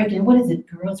hair is breaking. What is it?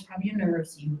 Girl, it's probably your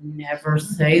nerves. You never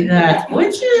say that,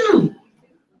 would you?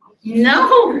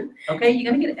 No. Okay,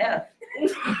 you're going to get an F.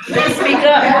 Let's speak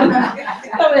up.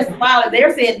 So they're smiling.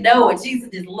 They're saying no, and she's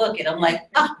just looking. I'm like,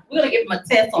 we're going to give them a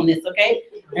test on this, okay?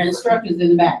 And instructors in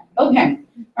the back. Okay.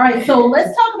 All right, so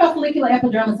let's talk about follicular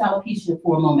epidermis alopecia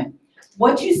for a moment.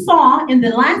 What you saw in the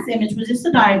last image was just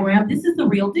a diagram. This is the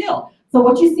real deal. So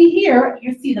what you see here,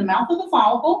 you see the mouth of the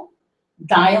follicle,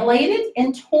 dilated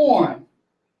and torn.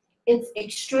 It's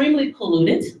extremely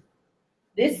polluted.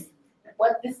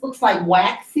 What this looks like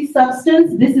waxy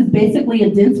substance. This is basically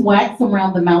a dense wax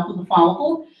around the mouth of the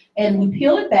follicle. And we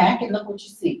peel it back and look what you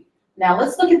see. Now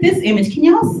let's look at this image. Can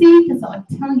y'all see? Because I'm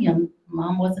telling you,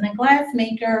 Mom wasn't a glass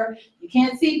maker. You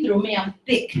can't see through me, I'm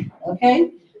thick,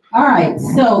 okay? All right,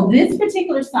 so this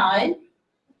particular side,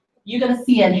 you're gonna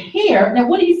see a hair. Now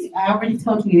what do you see? I already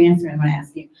told you the answer I'm gonna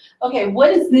ask you. Okay,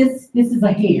 what is this? This is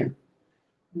a hair.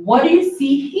 What do you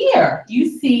see here?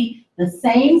 You see the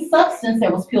same substance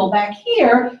that was peeled back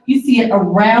here. You see it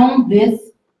around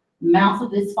this mouth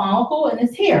of this follicle and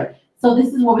this hair. So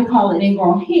this is what we call an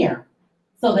ingrown hair.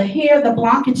 So the hair, the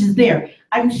blockage is there.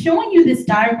 I'm showing you this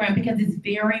diagram because it's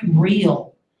very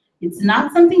real. It's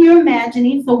not something you're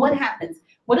imagining. So what happens?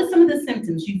 What are some of the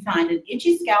symptoms? You find an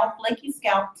itchy scalp, flaky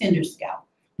scalp, tender scalp.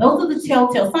 Those are the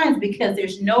telltale signs because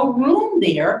there's no room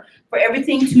there for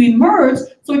everything to emerge.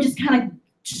 So it just kind of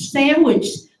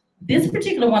sandwiched. This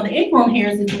particular one, the ingrown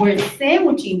hairs, is where it's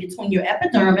sandwiching between your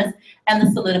epidermis and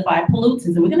the solidified pollutants.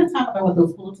 And we're going to talk about what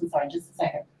those pollutants are in just a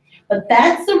second. But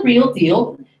that's the real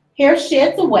deal. Hair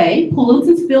sheds away,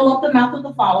 pollutants fill up the mouth of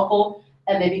the follicle,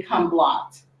 and they become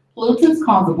blocked. Pollutants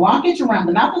cause a blockage around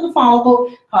the mouth of the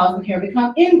follicle, causing hair to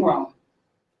become ingrown.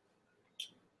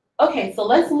 Okay, so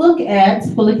let's look at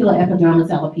follicular epidermis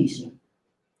alopecia.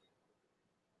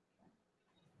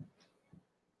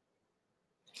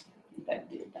 That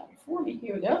did that for me.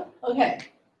 Here we go. Okay.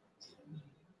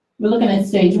 We're looking at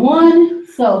stage 1.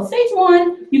 So stage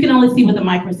 1, you can only see with a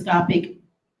microscopic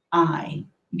eye.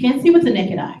 You can't see with the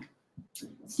naked eye.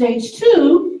 Stage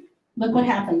 2, look what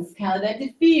happens. Kind of that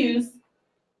diffuse.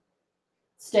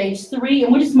 Stage 3,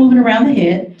 and we're just moving around the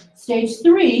head. Stage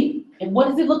 3, and what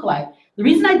does it look like? The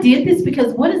reason I did this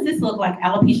because what does this look like?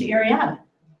 Alopecia areata.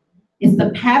 It's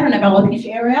the pattern of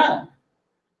alopecia areata.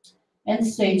 And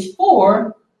stage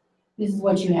 4, this is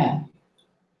what you have.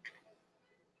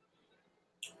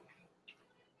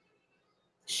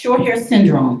 Short hair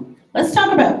syndrome. Let's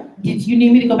talk about, did you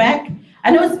need me to go back? I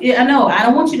know, I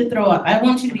don't want you to throw up. I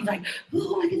want you to be like,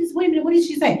 oh my goodness, wait a minute, what did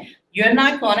she say? You're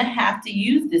not gonna have to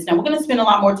use this. Now we're gonna spend a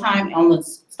lot more time on the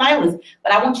stylist,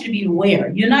 but I want you to be aware.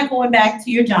 You're not going back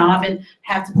to your job and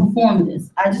have to perform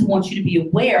this. I just want you to be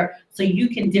aware so you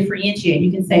can differentiate. You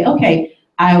can say, okay,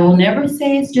 I will never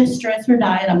say it's just stress or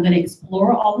diet. I'm gonna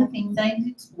explore all the things I need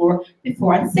to explore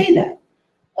before I say that.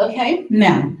 Okay,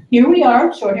 now, here we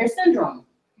are, short hair syndrome.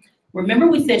 Remember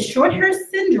we said short hair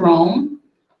syndrome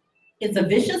is a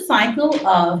vicious cycle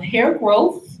of hair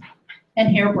growth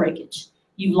and hair breakage.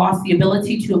 You've lost the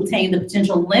ability to obtain the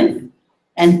potential length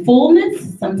and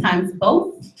fullness, sometimes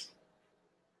both.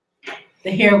 The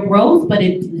hair grows, but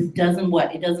it doesn't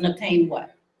what? It doesn't obtain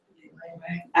what?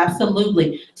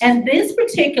 Absolutely. And this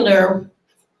particular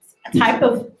type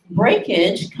of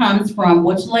breakage comes from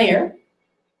which layer?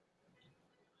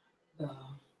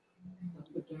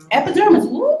 Epidermis.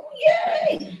 Woo,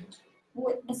 yay!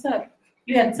 What's up?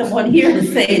 You had someone here to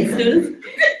say it, students.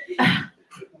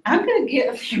 I'm gonna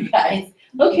give you guys.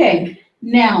 Okay,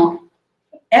 now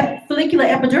follicular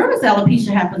epidermis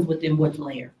alopecia happens within what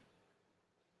layer?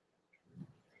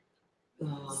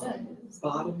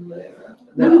 Bottom layer.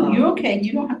 No, you're okay.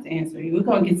 You don't have to answer. We're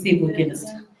going to see if we get this.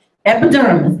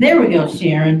 Epidermis. There we go,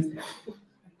 Sharon.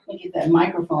 Let me get that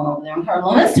microphone over there on her.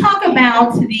 Let's talk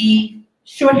about the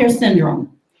short hair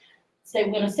syndrome. So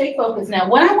we're going to stay focused. Now,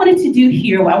 what I wanted to do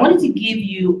here, I wanted to give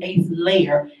you a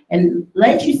layer and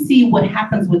let you see what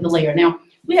happens with the layer. Now,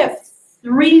 we have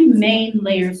 3 main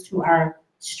layers to our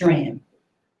strand.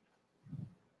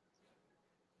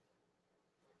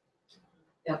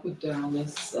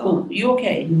 Epidermis. Oh, you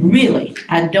okay? Really?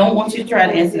 I don't want you to try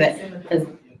to answer that.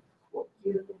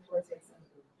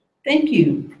 Thank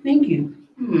you. Thank you.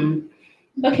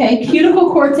 Okay,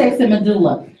 cuticle, cortex, and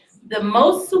medulla. The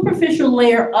most superficial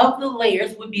layer of the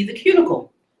layers would be the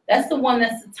cuticle. That's the one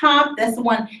that's the top. That's the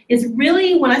one. It's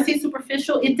really, when I say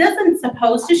superficial, it doesn't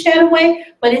supposed to shed away,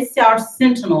 but it's our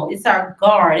sentinel. It's our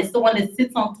guard. It's the one that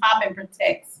sits on top and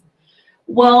protects.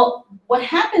 Well, what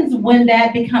happens when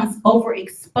that becomes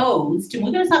overexposed, and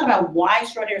we're going to talk about why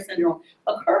short hair syndrome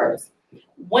occurs.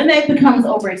 When that becomes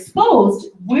overexposed,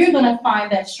 we're going to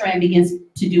find that strand begins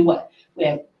to do what? We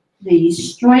have the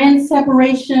strand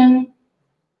separation.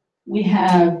 We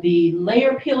have the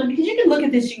layer peeling, because you can look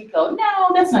at this, you can go,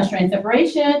 no, that's not strand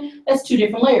separation. That's 2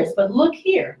 different layers. But look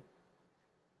here.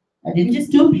 I didn't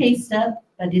just do a paste up.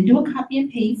 I didn't do a copy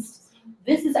and paste.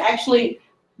 This is actually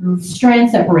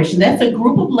strand separation. That's a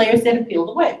group of layers that are peeled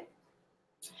away.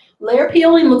 Layer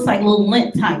peeling looks like little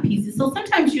lint type pieces. So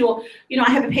sometimes I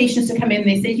have patients to come in and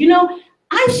they say,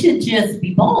 I should just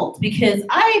be bald because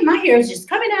my hair is just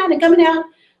coming out and coming out.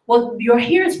 Well, your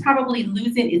hair is probably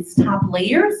losing its top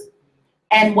layers.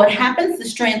 And what happens, the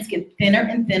strands get thinner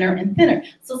and thinner and thinner.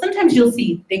 So sometimes you'll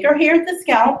see thicker hair at the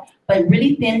scalp, but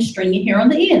really thin, stringy hair on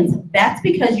the ends. That's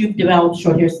because you've developed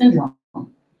short hair syndrome.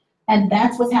 And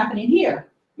that's what's happening here.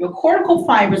 Your cortical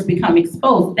fibers become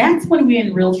exposed. That's when we're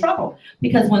in real trouble.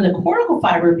 Because when the cortical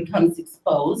fiber becomes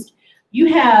exposed,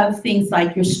 you have things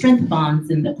like your strength bonds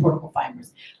in the cortical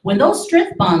fibers. When those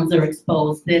strength bonds are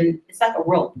exposed, then it's like a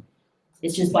rope.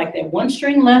 It's just like that one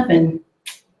string left and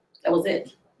that was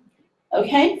it.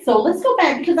 Okay, so let's go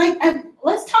back because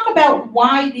let's talk about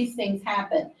why these things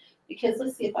happen. Because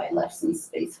let's see if I left some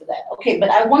space for that. Okay,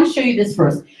 but I want to show you this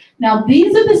first. Now,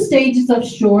 these are the stages of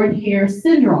short hair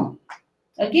syndrome.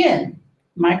 Again,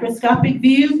 microscopic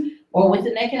view or with the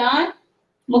naked eye,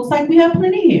 looks like we have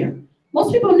plenty of hair.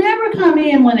 Most people never come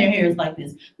in when their hair is like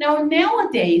this. Now,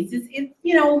 nowadays, since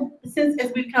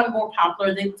as we become more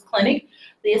popular, the clinic,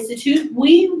 the institute,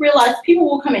 we realize people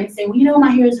will come in and say, well,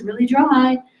 my hair is really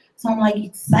dry. So I'm like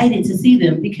excited to see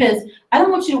them because I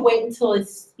don't want you to wait until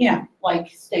it's,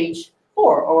 like stage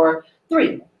 4 or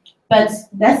 3. But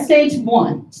that's stage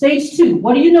 1. Stage 2,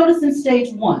 what do you notice in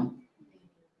stage 1?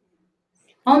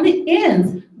 On the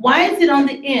ends. Why is it on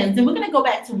the ends? And we're going to go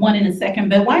back to 1 in a second,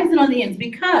 but why is it on the ends?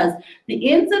 Because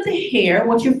the ends of the hair,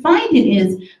 what you're finding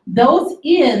is those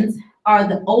ends are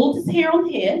the oldest hair on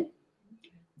the head.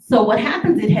 So what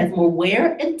happens, it has more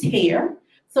wear and tear.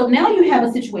 So now you have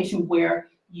a situation where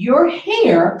your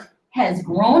hair has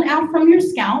grown out from your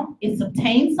scalp. It's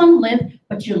obtained some length,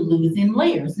 but you're losing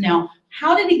layers. Now,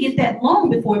 how did it get that long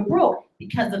before it broke?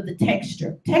 Because of the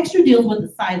texture. Texture deals with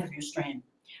the size of your strand.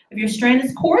 If your strand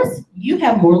is coarse, you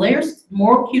have more layers,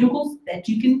 more cuticles that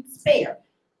you can spare,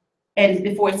 and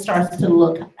before it starts to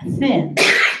look thin.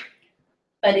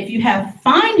 But if you have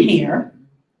fine hair,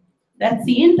 that's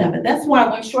the end of it. That's why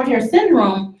when short hair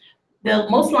syndrome, the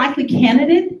most likely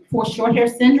candidate for short hair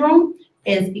syndrome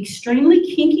is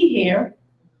extremely kinky hair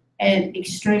and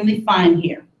extremely fine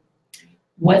hair.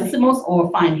 What's the most,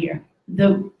 or fine hair?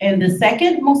 The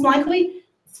second most likely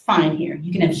is fine hair.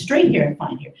 You can have straight hair and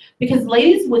fine hair. Because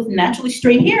ladies with naturally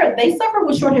straight hair, they suffer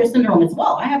with short hair syndrome as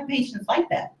well. I have patients like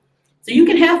that. So you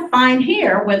can have fine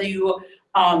hair, whether you're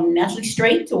naturally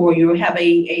straight or you have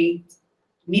a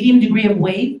medium degree of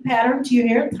wave pattern to your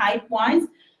hair, type-wise,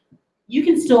 you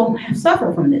can still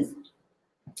suffer from this.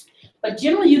 But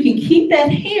generally, you can keep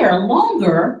that hair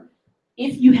longer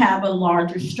if you have a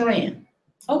larger strand.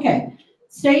 Okay,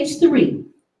 stage 3.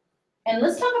 And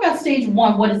let's talk about stage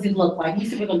 1. What does it look like? You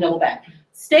said we're going to double back.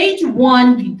 Stage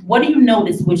 1, what do you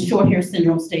notice with short hair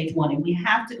syndrome stage 1? And we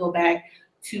have to go back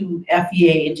to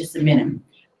FEA in just a minute.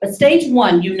 But stage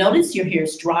 1, you notice your hair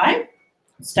is dry.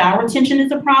 Style retention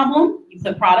is a problem. You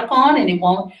put product on and it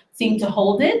won't seem to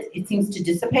hold it. It seems to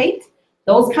dissipate.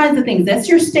 Those kinds of things. That's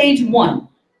your stage 1.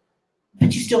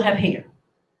 But you still have hair.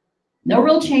 No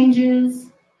real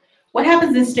changes. What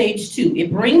happens in stage 2?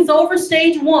 It brings over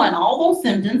stage 1, all those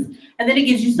symptoms, and then it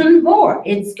gives you some more.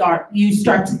 You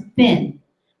start to thin.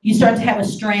 You start to have a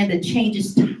strand that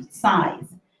changes size.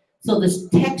 So the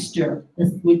texture,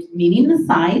 meaning the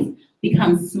size,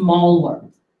 becomes smaller.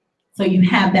 So you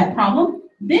have that problem.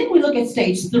 Then we look at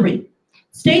stage 3.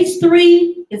 Stage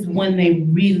 3 is when they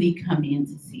really come in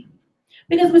to see.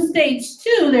 Because with stage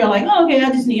 2, they're like, oh, okay, I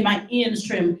just need my ends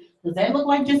trimmed. Does that look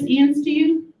like just ends to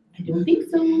you? I don't think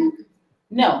so.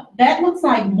 No, that looks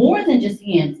like more than just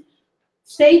ends.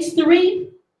 Stage 3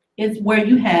 is where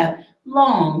you have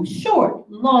long, short,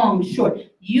 long, short.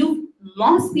 You've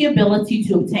lost the ability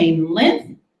to obtain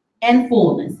length and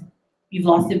fullness. You've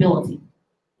lost the ability.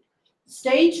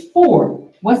 Stage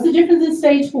 4, what's the difference in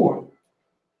stage 4?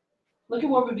 Look at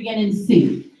what we're beginning to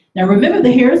see. Now remember,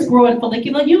 the hairs grow in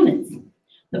follicular units.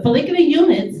 The follicular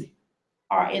units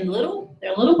are in little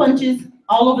bunches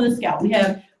all over the scalp. We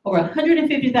have over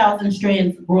 150,000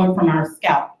 strands growing from our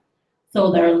scalp.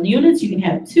 So there are units, you can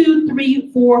have 2,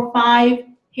 3, 4, 5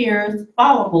 hairs,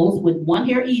 follicles with 1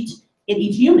 hair each in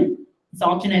each unit. It's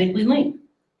all genetically linked.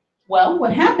 Well,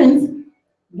 what happens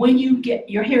when you get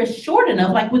your hair is short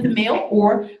enough, like with a male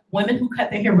or women who cut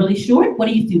their hair really short, what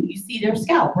do? You see their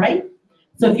scalp, right?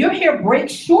 So if your hair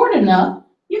breaks short enough,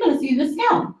 you're going to see the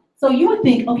scalp. So you would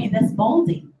think, okay, that's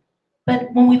balding.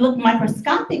 But when we look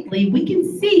microscopically, we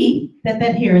can see that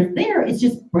that hair is there. It's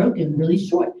just broken really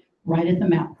short, right at the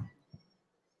mouth.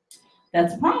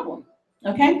 That's a problem,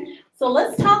 okay? So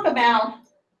let's go to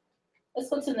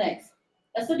the next.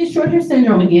 Let's look at short hair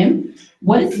syndrome again.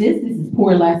 What is this? This is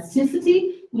poor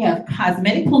elasticity. We have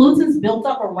cosmetic pollutants built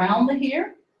up around the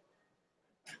hair.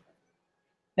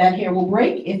 That hair will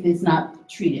break if it's not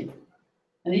treated.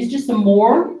 And these are just some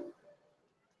more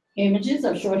images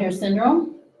of short hair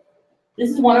syndrome. This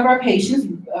is one of our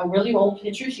patients, a really old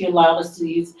picture she allowed us to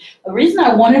use. The reason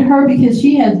I wanted her because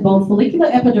she has both follicular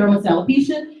epidermis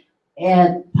alopecia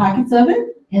and pockets of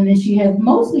it, and then she has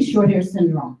mostly short hair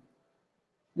syndrome.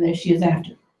 And there she is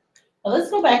after. Now let's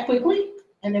go back quickly,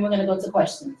 and then we're going to go to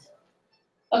questions.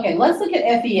 Okay, let's look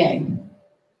at FEA.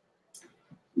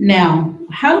 Now,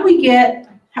 how do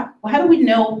we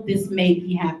know this may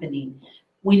be happening?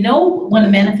 We know when the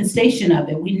manifestation of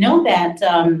it. We know that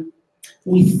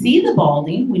we see the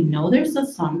balding. We know there's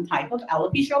some type of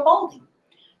alopecia or balding.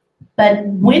 But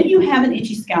when you have an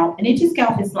itchy scalp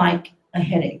is like a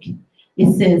headache.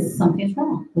 It says something's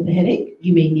wrong with the headache.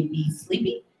 You may be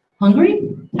sleepy, hungry,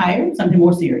 tired, something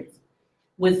more serious.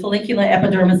 With follicular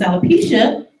epidermis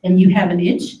alopecia, and you have an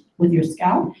itch with your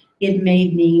scalp, it may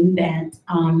mean that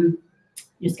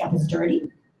your scalp is dirty,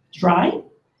 dry,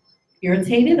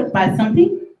 irritated by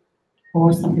something,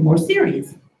 or something more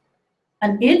serious.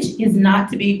 An itch is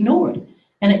not to be ignored,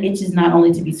 and an itch is not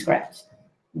only to be scratched,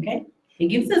 okay? It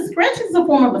gives us, scratching is a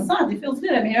form of massage. It feels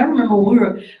good. I mean, I remember when we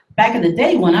were, back in the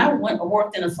day when I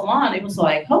worked in a salon, it was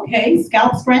like, okay,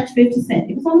 scalp scratch 50 cents.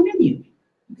 It was on the menu.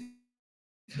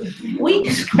 We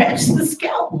scratch the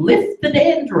scalp, lift the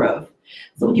dandruff.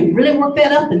 So we can really work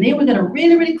that up, and then we're gonna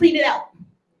really, really clean it out.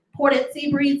 Pour that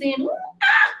sea breeze in.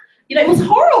 You know, it was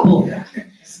horrible,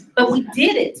 but we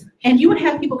did it. And you would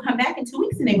have people come back in 2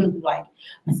 weeks, and they would be like,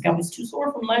 my scalp is too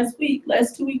sore from last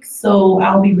 2 weeks, so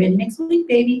I'll be ready next week,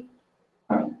 baby.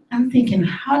 I'm thinking,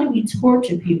 how do we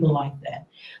torture people like that?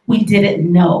 We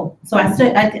didn't know. So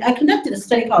I conducted a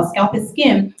study called Scalp is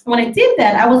Skin. And when I did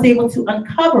that, I was able to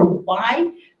uncover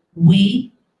why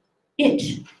we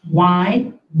itch,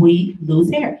 why we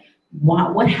lose hair,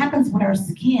 what happens with our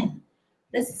skin.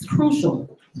 This is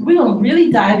crucial. So we're going to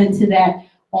really dive into that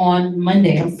on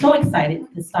Monday. I'm so excited.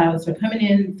 The stylists are coming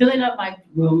in, filling up my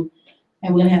room,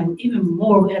 and we're going to have even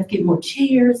more. We're going to have to get more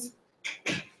chairs.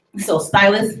 So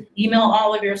stylists, email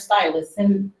all of your stylists,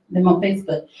 send them on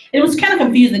Facebook. It was kind of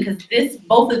confusing because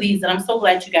both of these, and I'm so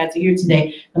glad you guys are here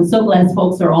today. I'm so glad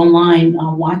folks are online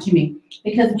watching me,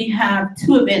 because we have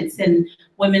 2 events in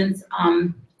Women's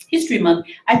History Month.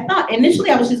 I thought initially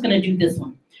I was just going to do this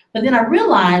one, but then I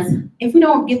realized if we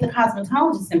don't get the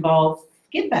cosmetologists involved,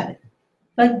 forget about it.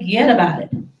 Forget about it.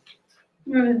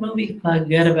 Remember the movie?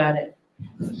 Forget about it.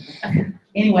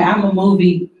 Anyway, I'm a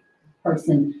movie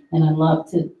person, and I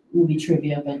love to movie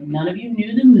trivia, but none of you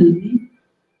knew the movie,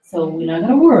 so we're not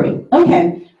going to worry.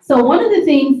 Okay, so one of the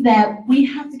things that we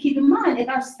have to keep in mind, if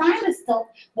our stylists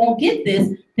won't get this,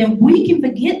 then we can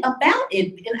forget about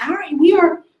it. And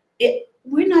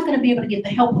we're not going to be able to get the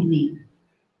help we need.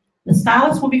 The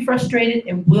stylists will be frustrated,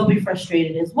 and we'll be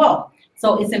frustrated as well.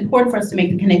 So it's important for us to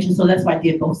make the connection. So that's why I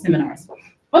did both seminars.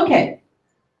 Okay,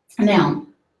 now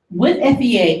with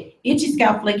FEA, itchy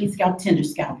scalp, flaky scalp, tender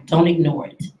scalp, don't ignore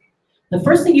it. The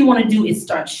first thing you want to do is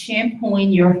start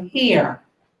shampooing your hair.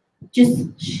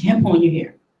 just shampooing your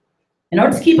hair. In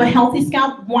order to keep a healthy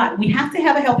scalp, we have to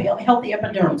have a healthy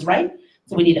epidermis, right?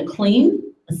 So we need a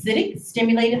clean, acidic,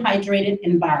 stimulated, hydrated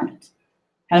environment.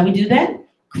 How do we do that?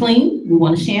 Clean, we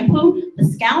want to shampoo. The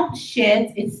scalp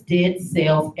sheds its dead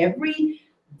cells every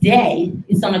day.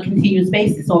 It's on a continuous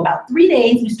basis. So about 3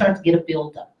 days, we start to get a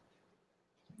buildup.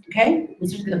 Okay? We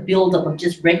start to get a buildup of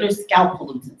just regular scalp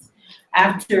pollutants.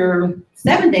 After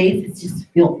 7 days, it's just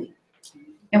filthy.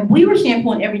 And we were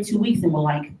shampooing every 2 weeks, and we're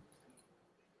like,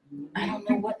 I don't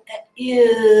know what that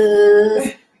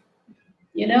is.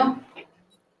 You know?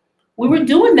 We were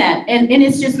doing that, and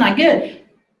it's just not good.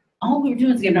 All we were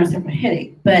doing is giving ourselves a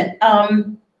headache. But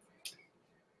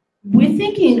we're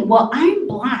thinking, well, I'm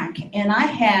Black, and I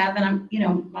have, and I'm,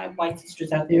 my white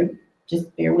sisters out there,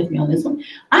 just bear with me on this one.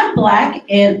 I'm Black,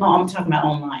 and I'm talking about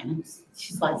online.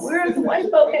 She's like, where are the white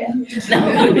folk at? No,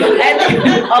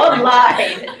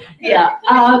 online. Yeah.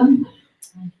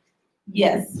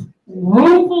 Yes.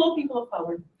 Room full of people of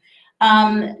color.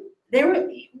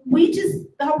 We just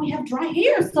thought we have dry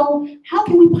hair, so how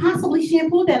can we possibly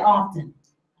shampoo that often?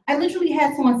 I literally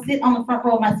had someone sit on the front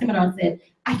row of my seminar and said,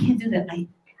 I can't do that. I'm like,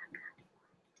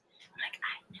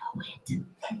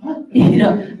 I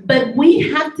know it. But we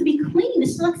have to be clean.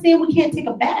 It's not like saying we can't take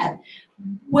a bath.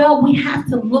 Well, we have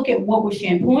to look at what we're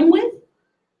shampooing with.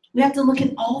 We have to look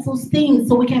at all those things.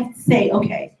 So we can say,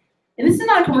 okay, and this is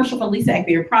not a commercial for Lisa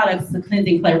Akbari products, the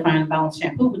cleansing, clarifying, balanced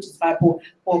shampoo, which is 4.5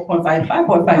 to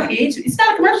 5.5 pH. It's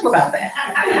not a commercial about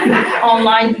that.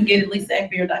 Online, you can get it at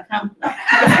lisaakbari.com. No,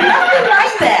 it's nothing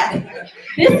like that.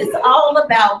 This is all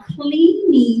about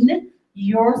cleaning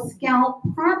your scalp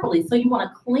properly. So you want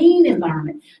a clean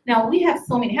environment. Now, we have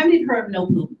so many. How many have heard of no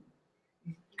poop?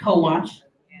 Co-wash.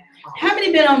 How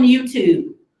many been on YouTube?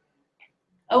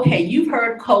 Okay, you've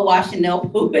heard co-wash and no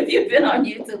poop. If you've been on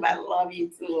YouTube, I love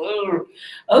YouTube.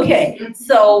 Okay,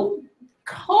 so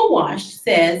co-wash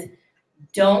says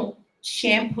don't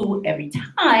shampoo every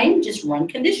time, just run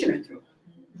conditioner through.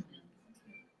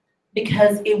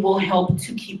 Because it will help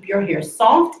to keep your hair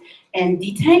soft and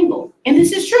detangled. And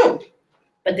this is true.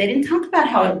 But they didn't talk about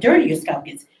how dirty your scalp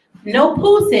gets. No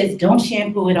poo says don't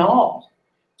shampoo at all,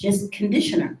 just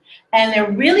conditioner. And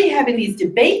they're really having these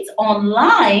debates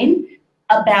online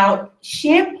about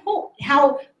shampoo,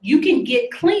 how you can get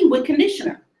clean with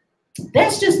conditioner.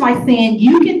 That's just like saying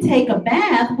you can take a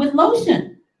bath with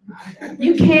lotion.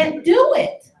 You can't do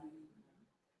it.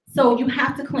 So you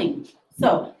have to clean.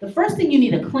 So the first thing, you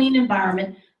need a clean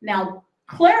environment. Now,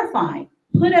 clarify,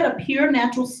 put at a pure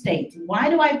natural state. Why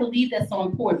do I believe that's so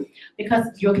important? Because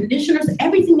your conditioners,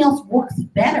 everything else works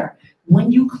better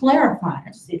when you clarify.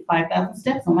 I just did 5,000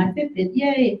 steps on my Fitbit,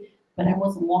 yay, but I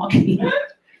wasn't walking.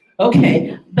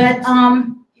 Okay, but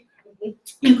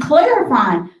you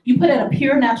clarify, you put it in a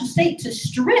pure natural state. To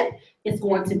strip is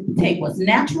going to take what's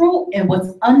natural and what's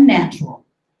unnatural.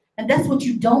 And that's what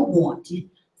you don't want.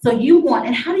 So you want,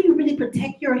 and how do you really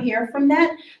protect your hair from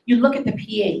that? You look at the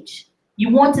pH. You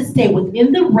want to stay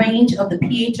within the range of the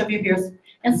pH of your hair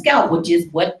and scalp, which is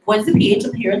what is the pH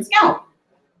of hair and scalp?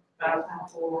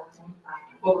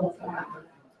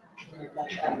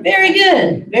 Very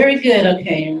good, very good,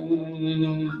 okay.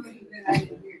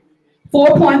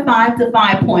 4.5 to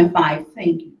 5.5,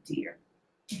 thank you, dear.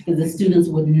 Because the students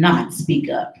would not speak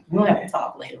up. We'll have to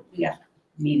talk later. We got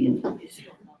meetings. We're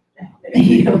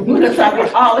gonna talk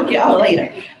with all of y'all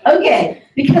later. Okay,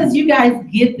 because you guys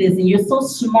get this and you're so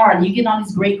smart and you get all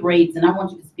these great grades, and I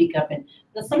want you to speak up, and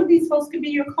some of these folks could be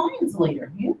your clients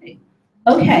later.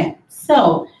 Okay,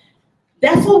 so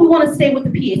that's what we want to stay with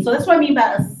the pH. So that's what I mean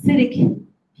by acidic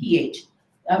pH,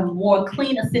 a more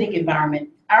clean acidic environment.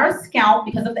 Our scalp,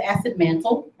 because of the acid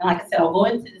mantle, and like I said, I'll go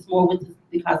into this more with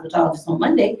the cosmetologist on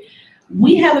Monday,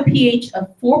 we have a pH of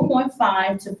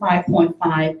 4.5 to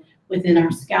 5.5 within our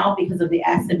scalp because of the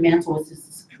acid mantle, which is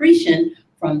the secretion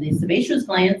from the sebaceous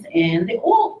glands and the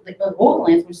oil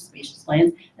glands, which are sebaceous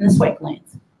glands, and the sweat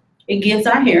glands. It gives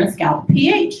our hair and scalp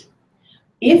pH.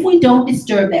 If we don't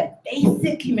disturb that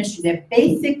basic chemistry, that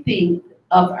basic thing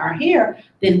of our hair,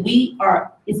 then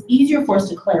it's easier for us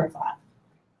to clarify.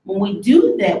 When we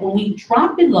do that, when we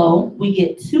drop below, we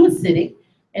get too acidic.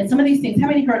 And some of these things, how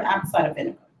many heard apple cider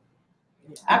vinegar?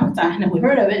 Apple cider, I know we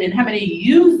heard of it, and how many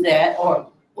use that,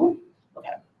 okay.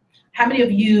 How many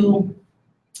of you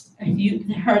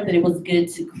heard that it was good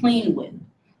to clean with?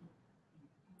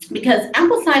 Because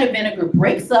apple cider vinegar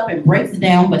breaks up and breaks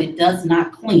down, but it does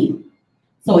not clean.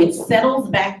 So it settles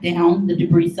back down, the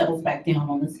debris settles back down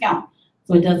on the scalp,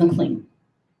 so it doesn't clean.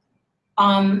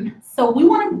 So we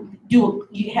want to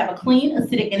you have a clean,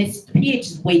 acidic, and the pH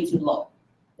is way too low.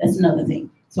 That's another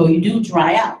thing. So you do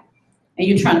dry out, and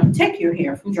you're trying to protect your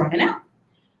hair from drying out.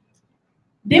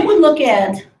 Then we look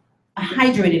at a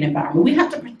hydrated environment. We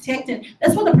have to protect it.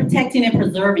 That's where the protecting and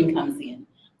preserving comes in.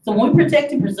 So when we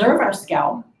protect and preserve our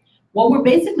scalp, what we're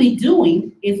basically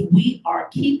doing is we are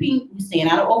staying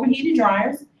out of overheated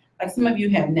dryers. Like some of you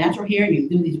have natural hair, you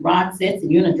do these rod sets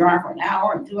and you're in a dryer for an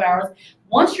hour and 2 hours.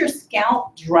 Once your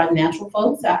scalp dry, natural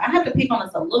folks, I have to pick on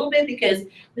us a little bit because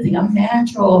we think I'm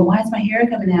natural. Why is my hair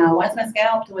coming out? Why is my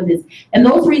scalp doing this? And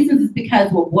those reasons is because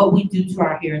of what we do to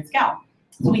our hair and scalp.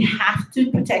 So we have to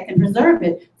protect and preserve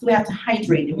it. So we have to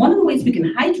hydrate it. One of the ways we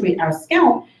can hydrate our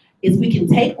scalp is we can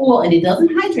take oil, and it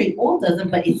doesn't hydrate, oil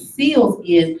doesn't, but it seals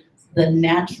in the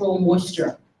natural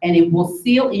moisture. And it will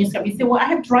seal in your scalp. You say, well, I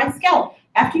have dry scalp.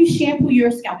 After you shampoo your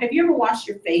scalp, have you ever washed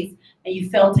your face and you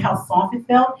felt how soft it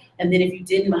felt? And then if you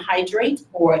didn't hydrate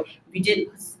or if you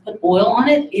didn't put oil on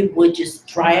it, it would just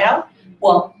dry out.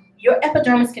 Well, your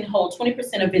epidermis can hold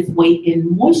 20% of its weight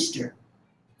in moisture.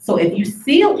 So if you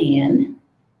seal in,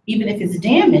 even if it's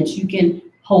damaged, you can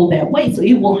hold that weight. So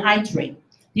it will hydrate.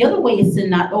 The other way is to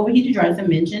not overheat your dry, as I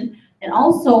mentioned. And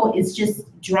also it's just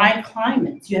dry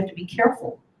climates. You have to be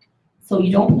careful. So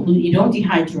you don't pollute, you don't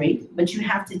dehydrate, but you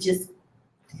have to just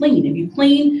clean. If you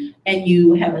clean and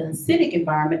you have an acidic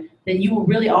environment, then you will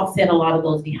really offset a lot of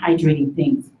those dehydrating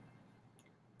things.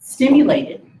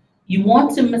 Stimulated. You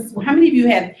want to how many of you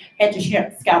have had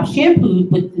your scalp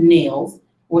shampooed with the nails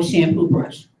or shampoo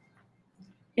brush?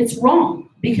 It's wrong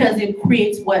because it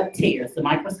creates what? Tears, the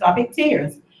microscopic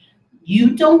tears.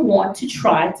 You don't want to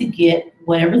try to get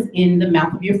whatever's in the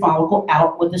mouth of your follicle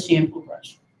out with a shampoo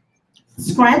brush.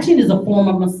 Scratching is a form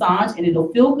of massage, and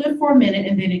it'll feel good for a minute,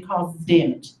 and then it causes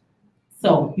damage.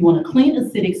 So you want a clean,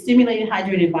 acidic, stimulated,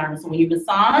 hydrated environment. So when you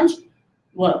massage,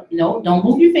 well, no, don't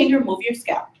move your finger, move your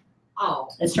scalp. Oh.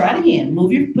 Let's try it again.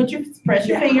 Press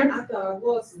your finger. I thought I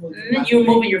was moving. You're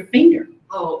moving your finger.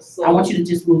 Oh, so. I want you to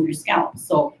just move your scalp.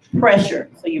 So pressure.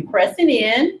 So you're pressing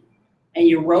in, and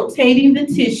you're rotating the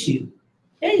tissue.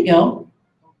 There you go.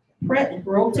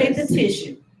 Rotate the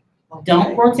tissue.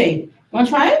 Don't rotate. Want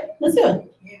to try it? Let's do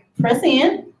it. Yeah. Press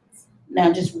in.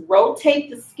 Now just rotate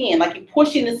the skin like you're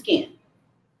pushing the skin.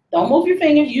 Don't move your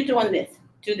fingers. You're doing this.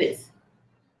 Do this.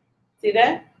 See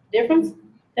that difference?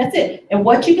 That's it. And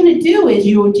what you're going to do is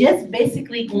you're just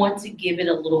basically going to give it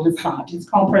a little massage. It's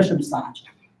called pressure massage.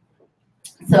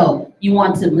 So you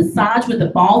want to massage with the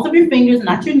balls of your fingers,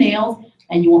 not your nails,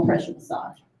 and you want pressure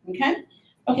massage. Okay?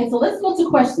 Okay, so let's go to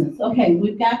questions. Okay,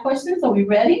 we've got questions. Are we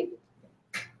ready?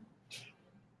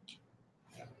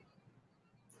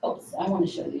 Oops, I want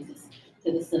to show you this.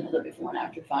 So this is another before and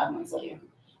after 5 months later.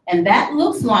 And that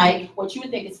looks like what you would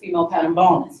think is female pattern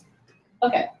baldness.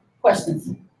 Okay,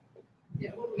 questions? Yeah,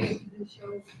 what do we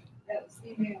show that was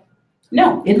female?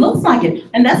 No, it looks like it.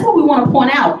 And that's what we want to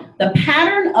point out. The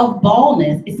pattern of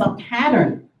baldness is a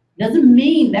pattern. Doesn't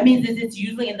mean, that means that it's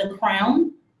usually in the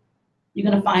crown. You're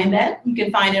going to find that. You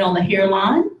can find it on the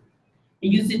hairline.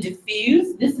 You use it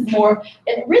diffuse. This is more,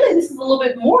 and really this is a little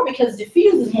bit more because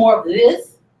diffuse is more of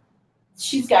this.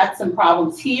 She's got some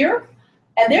problems here.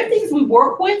 And there are things we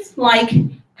work with, like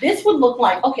this would look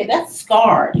like, okay, that's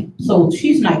scarred. So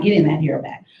she's not getting that hair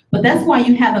back. But that's why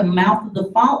you have a mouth of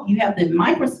the follicle. You have the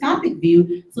microscopic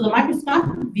view. So the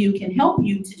microscopic view can help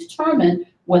you to determine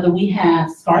whether we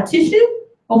have scar tissue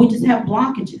or we just have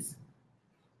blockages.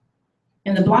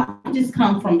 And the blockages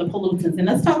come from the pollutants. And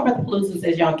let's talk about the pollutants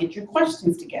as y'all get your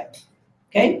questions together.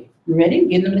 Okay, you ready?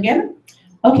 Getting them together?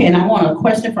 Okay, and I want one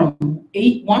question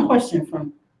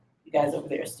from you guys over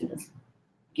there, students.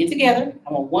 Get together.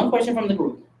 I want one question from the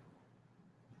group.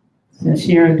 Since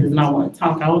Sharon does not want to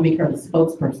talk, I will make her the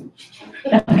spokesperson.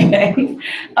 Okay.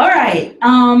 All right.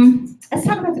 Let's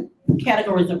talk about the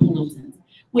categories of pollutants.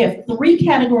 We have 3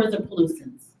 categories of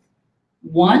pollutants.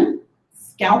 1,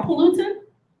 scalp pollutant,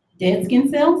 dead skin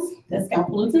cells, that's scalp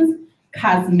pollutants.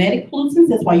 Cosmetic pollutants,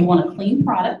 that's why you want a clean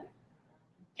product.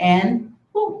 And,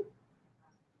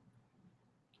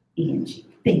 Angie,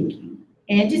 thank you.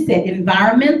 Angie said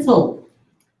environmental.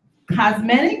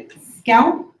 Cosmetic,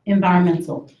 scalp,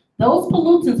 environmental. Those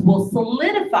pollutants will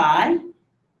solidify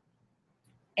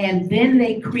and then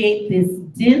they create this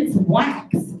dense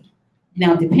wax.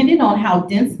 Now, depending on how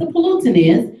dense the pollutant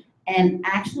is and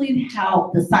actually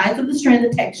how the size of the strand,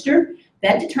 the texture,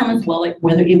 that determines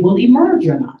whether it will emerge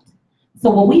or not. So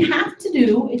what we have to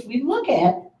do is we look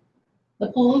at the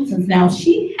pollutants. Now,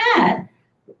 she had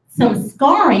some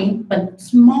scarring, but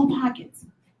small pockets.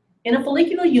 In a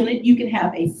follicular unit, you can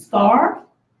have a scar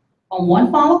on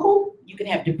one follicle. You can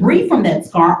have debris from that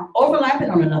scar overlapping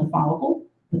on another follicle,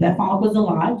 but that follicle is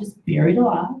alive, just buried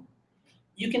alive.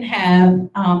 You can have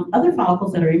other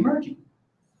follicles that are emerging.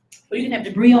 Or you can have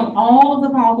debris on all of the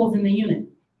follicles in the unit.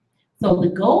 So the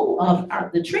goal of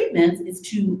the treatments is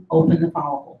to open the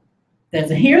follicle. If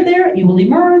there's a hair there, it will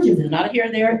emerge. If there's not a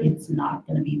hair there, it's not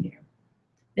going to be there.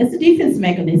 That's a defense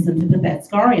mechanism to put that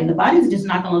scar in. The body's just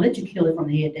not going to let you kill it from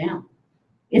the head down.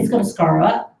 It's going to scar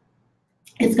up.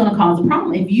 It's going to cause a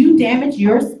problem. If you damage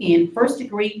your skin, 1st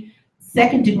degree,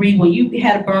 2nd degree, where you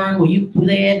had a burn, where you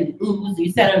bled and oozed,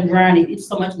 you sat on the ground, it itched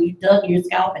so much when you dug in your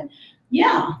scalp, and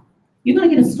yeah, you're going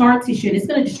to get a scar tissue, and it's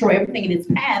going to destroy everything in its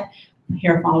path,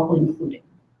 hair follicle included.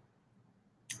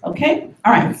 Okay?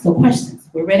 All right, so questions.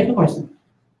 We're ready for questions.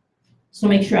 So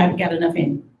make sure I've got enough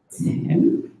in.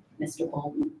 Tim, Mr.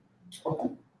 Bolton.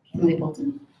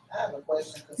 Bolton. I have a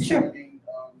question Sure. concerning,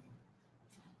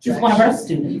 Just one of our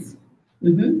students.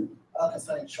 Mm-hmm.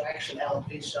 concerning traction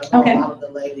alopecia. I know Okay. a lot of the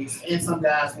ladies and some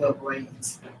guys wear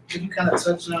braids. Can you kind of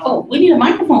touch on? Oh, we need a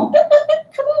microphone.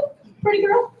 Come on, pretty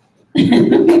girl.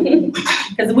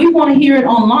 Because we want to hear it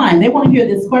online. They want to hear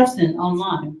this question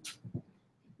online.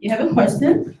 You have a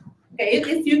question? Okay,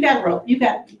 if you got rope, you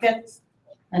got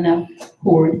enough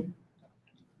cord.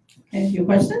 Okay, your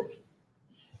question?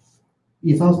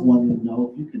 Yes, I was wanting to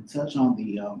know if you can touch on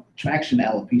the traction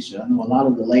alopecia. I know a lot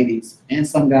of the ladies and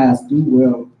some guys do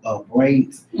wear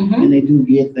braids, Mm-hmm. and they do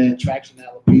get that traction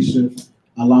alopecia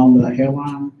along the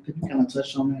hairline. Could you kind of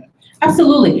touch on that?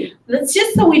 Absolutely. Let's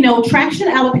just so we know, traction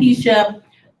alopecia,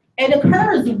 it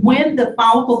occurs when the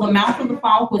follicle, the mouth of the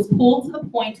follicle is pulled to the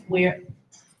point where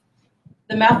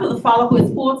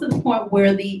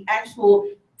the actual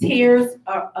tears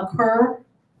occur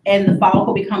and the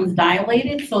follicle becomes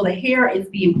dilated. So the hair is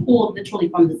being pulled literally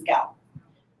from the scalp.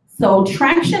 So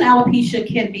traction alopecia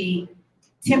can be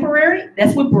temporary.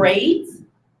 That's with braids,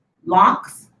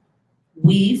 locks,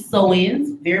 weaves,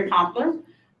 sew-ins, very popular.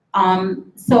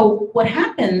 So what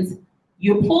happens,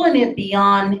 you're pulling it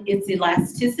beyond its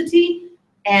elasticity,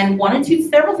 and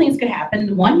several things could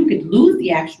happen. One, you could lose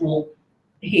the actual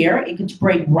hair. It could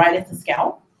break right at the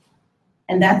scalp.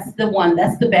 And that's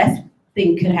the best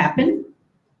thing could happen.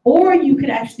 Or you could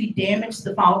actually damage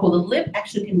the follicle. The lip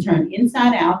actually can turn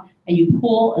inside out, and you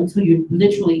pull until you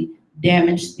literally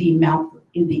damage the mouth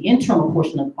in the internal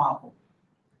portion of the follicle.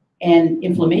 And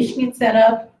inflammation gets set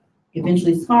up,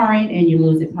 eventually scarring, and you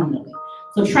lose it permanently.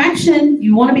 So traction,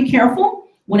 you want to be careful.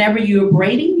 Whenever you're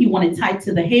braiding, you want it tight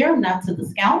to the hair, not to the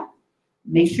scalp.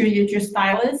 Make sure that your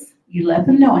stylist, you let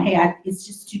them know, hey, it's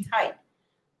just too tight.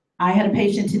 I had a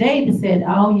patient today that said,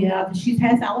 oh yeah, she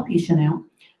has alopecia now,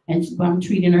 and I'm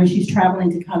treating her, she's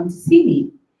traveling to come to see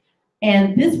me.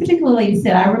 And this particular lady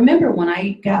said, I remember when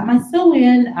I got my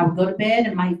sew-in, I would go to bed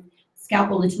and my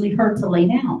scalp would literally hurt to lay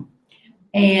down.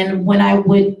 And when it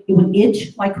would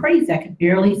itch like crazy. I could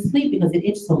barely sleep because it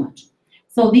itched so much.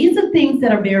 So these are things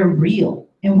that are very real.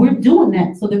 And we're doing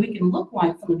that so that we can look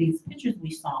like some of these pictures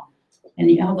we saw. And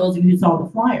those of you who saw the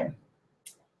flyer.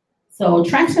 So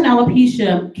traction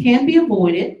alopecia can be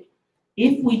avoided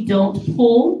if we don't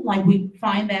pull, like we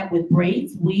find that with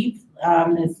braids, weaves,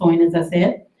 and sewing, as I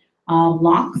said,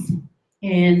 locks,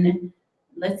 and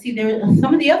let's see, there are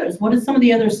some of the others. What are some of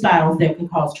the other styles that could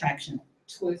cause traction?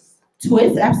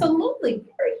 Twist, absolutely,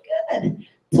 very good.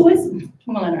 Twist, I'm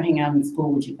gonna let her hang out in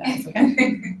school with you guys,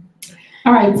 okay?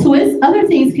 All right, twist, other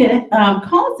things can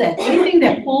cause that. Anything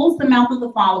that pulls the mouth of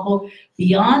the follicle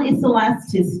beyond its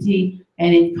elasticity,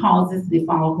 and it causes the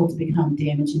follicle to become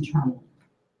damaged internally.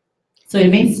 So it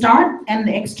may start in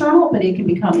the external, but it can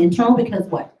become internal because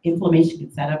what? Inflammation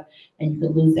gets set up, and you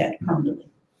could lose that permanently.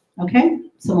 Okay,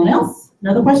 someone else?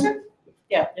 Another question?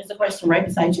 Yeah, there's a question right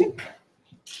beside you.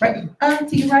 Right,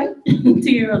 to your right,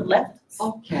 to your left.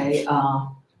 Okay,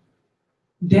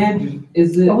 Dandruff,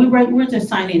 is it? Oh, we're just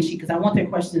signing in sheet because I want their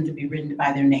question to be written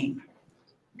by their name.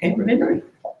 Okay, remember?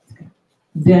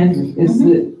 Dandruff, is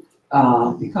it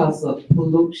because of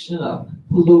pollution or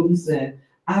pollutants? And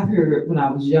I've heard when I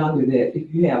was younger that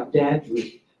if you have dandruff,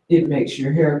 it makes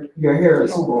your hair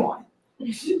is growing.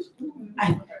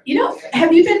 You know,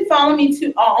 have you been following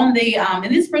me on the,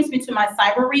 and this brings me to my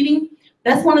cyber reading.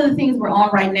 That's one of the things we're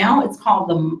on right now. It's called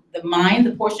the mind,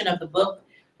 the portion of the book.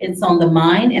 It's on the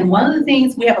mind. And one of the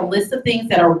things, we have a list of things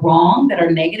that are wrong, that are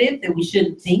negative, that we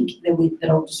shouldn't think, that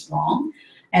are just wrong.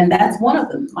 And that's one of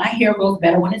them. My hair grows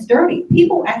better when it's dirty.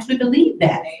 People actually believe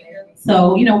that.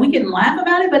 So, you know, we can laugh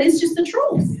about it, but it's just the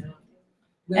truth.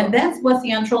 And that's what's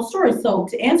the Untold story. So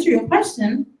to answer your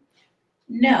question,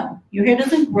 no, your hair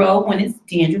doesn't grow when it's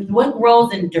dandruff. What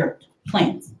grows in dirt?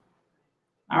 Plants.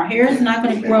 Our hair is not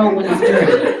going to grow when it's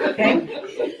dirty,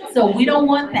 okay? So we don't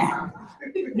want that.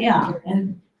 Yeah,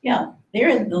 and yeah, there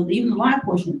is even the live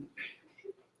portion.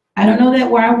 I don't know that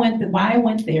why I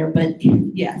went there, but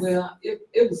yes. Well,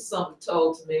 it was something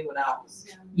told to me when I was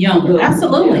Younger, Good.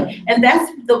 absolutely. And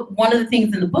that's one of the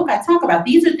things in the book I talk about.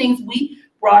 These are things we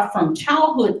brought from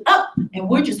childhood up, and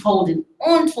we're just holding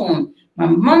on to them. My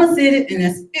mama said it, and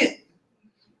that's it.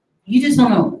 You just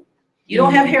don't know. You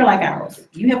don't have hair like ours.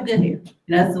 You have good hair.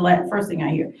 That's the first thing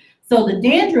I hear. So the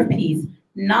dandruff piece,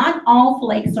 not all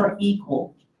flakes are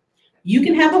equal. You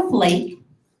can have a flake.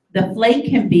 The flake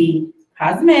can be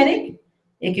cosmetic.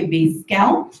 It can be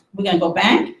scalp. We're going to go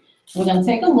back. We're going to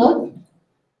take a look.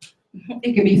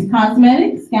 It could be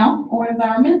cosmetic, scalp, or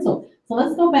environmental. So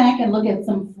let's go back and look at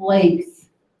some flakes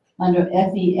under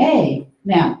FEA.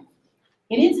 Now,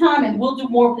 anytime, and we'll do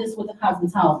more of this with the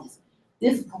cosmetologist,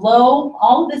 this glow,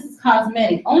 all of this is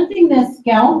cosmetic. Only thing that's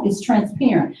scalp is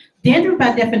transparent. Dandruff,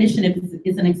 by definition,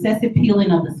 is an excessive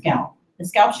peeling of the scalp. The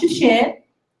scalp should shed,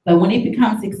 but when it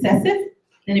becomes excessive,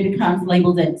 then it becomes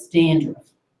labeled as dandruff.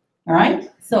 All right?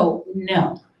 So,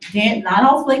 no. Not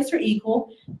all flakes are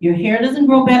equal. Your hair doesn't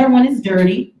grow better when it's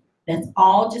dirty. That's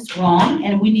all just wrong,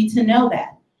 and we need to know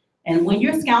that. And when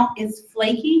your scalp is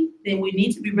flaky, then we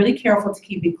need to be really careful to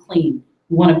keep it clean.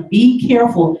 We want to be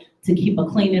careful to keep a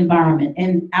clean environment,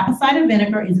 and apple cider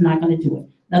vinegar is not going to do it.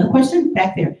 Another question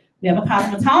back there. We have a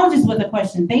cosmetologist with a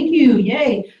question. Thank you.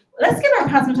 Yay. Let's give our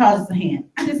cosmetologist a hand.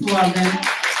 I just love them.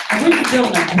 And we're just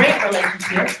building a great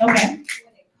relationship. Okay.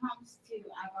 When it comes to,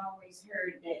 I've always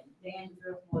heard that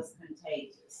dandruff was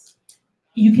contagious.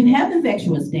 You can have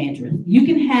infectious dandruff. You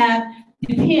can have,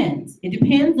 depends. It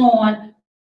depends on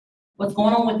what's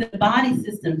going on with the body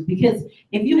systems. Because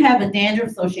if you have a dandruff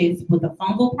associated with a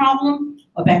fungal problem,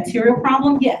 a bacterial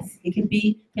problem, yes, it can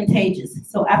be contagious.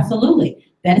 So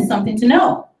absolutely, that is something to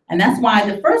know. And that's why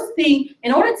the first thing,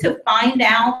 in order to find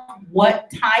out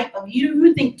what type of, you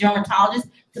would think dermatologist,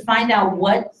 to find out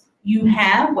what you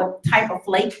have, what type of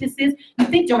flake this is, you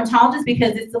think dermatologist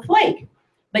because it's a flake.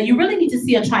 But you really need to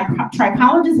see a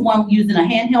trichologist, one using a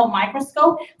handheld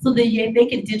microscope, so that they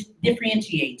can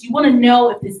differentiate. You want to know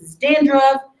if this is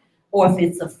dandruff, or if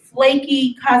it's a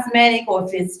flaky cosmetic, or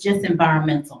if it's just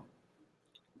environmental.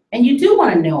 And you do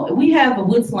want to know. We have a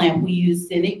wood lamp we use,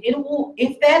 and it will,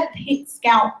 if that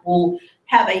scalp will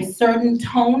have a certain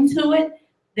tone to it,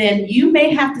 then you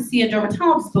may have to see a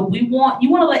dermatologist. But you want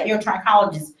to let your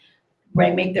trichologist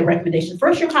make the recommendation.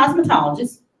 First, your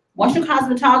cosmetologist. Once your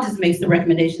cosmetologist makes the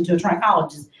recommendation to a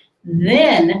trichologist,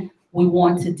 then we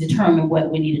want to determine whether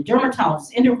we need a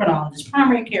dermatologist, endocrinologist,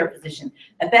 primary care physician.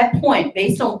 At that point,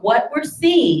 based on what we're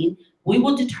seeing, we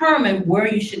will determine where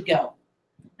you should go.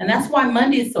 And that's why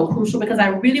Monday is so crucial, because I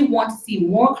really want to see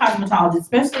more cosmetologists,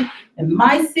 especially in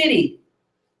my city,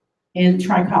 in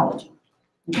trichology.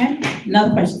 Okay,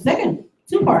 another question. Second,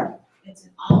 two-part. It's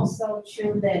also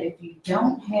true that if you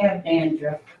don't have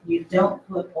dandruff, you don't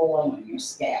put oil on your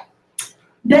scalp.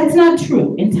 That's not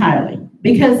true entirely,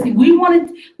 because we want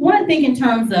to think in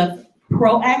terms of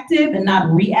proactive and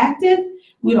not reactive.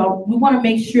 We want to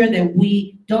make sure that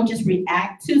we don't just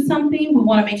react to something. We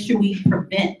want to make sure we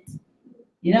prevent,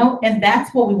 and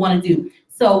that's what we want to do.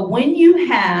 So when you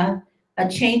have a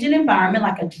change in environment,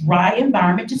 like a dry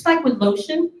environment, just like with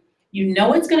lotion,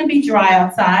 it's going to be dry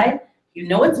outside.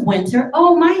 It's winter.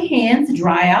 Oh, my hands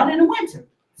dry out in the winter.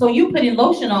 So you put in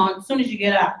lotion on as soon as you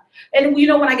get out. And when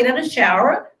I get out of the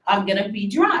shower, I'm going to be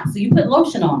dry. So you put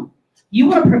lotion on. You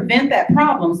want to prevent that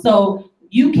problem. So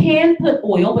you can put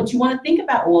oil, but you want to think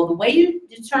about oil. The way you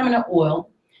determine an oil,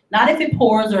 not if it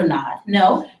pours or not.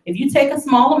 No, if you take a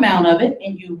small amount of it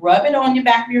and you rub it on your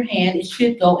back of your hand, it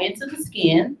should go into the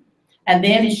skin. And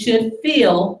then it should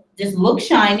just look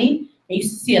shiny. You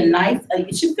see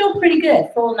it should feel pretty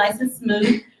good, feel nice and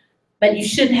smooth, but you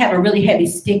shouldn't have a really heavy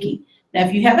sticky. Now,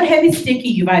 if you have a heavy sticky,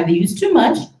 you've either used too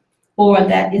much or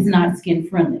that is not skin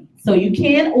friendly. So you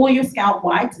can oil your scalp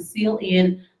white to seal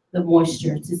in the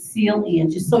moisture, just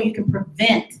so you can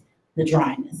prevent the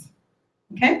dryness.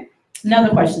 Okay, another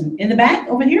question. In the back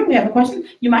over here, we have a question.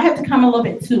 You might have to come a little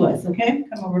bit to us, okay?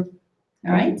 Come over,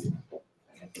 all right?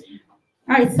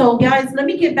 All right, so guys, let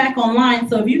me get back online.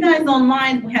 So if you guys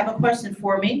online have a question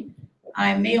for me,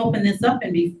 I may open this up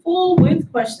and be full with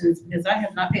questions because I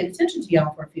have not paid attention to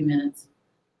y'all for a few minutes.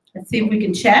 Let's see if we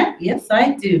can chat. Yes,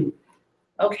 I do.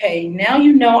 Okay,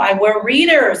 now I wear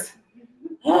readers.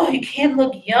 Oh, you can't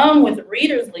look young with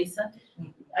readers, Lisa.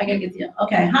 I gotta get the,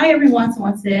 okay. Hi, everyone.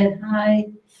 Someone said, hi.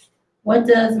 What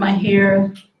does my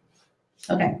hair,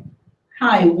 okay.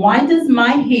 Hi, why does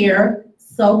my hair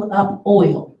soak up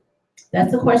oil?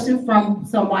 That's a question from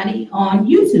somebody on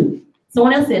YouTube.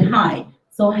 Someone else said hi.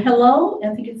 So hello,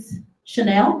 I think it's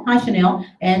Chanel. Hi, Chanel.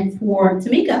 And for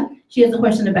Tamika, she has a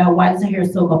question about why does her hair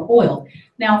soak up oil?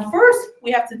 Now, first,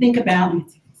 we have to think about, let me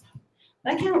take this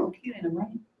I can't repeat it, right?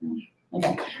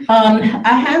 Okay.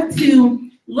 I have to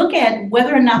look at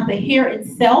whether or not the hair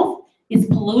itself is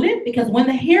polluted, because when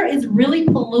the hair is really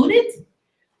polluted,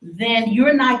 then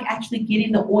you're not actually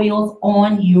getting the oils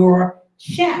on your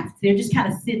shaft. They're just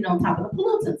kind of sitting on top of the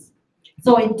pollutants.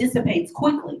 So it dissipates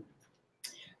quickly.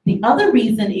 The other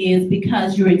reason is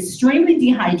because you're extremely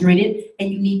dehydrated and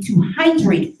you need to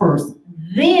hydrate first,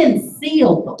 then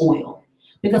seal the oil,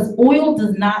 because oil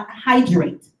does not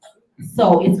hydrate.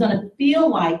 So it's going to feel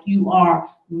like you are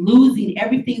losing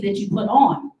everything that you put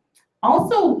on.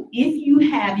 Also, if you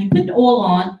put the oil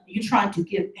on, you're trying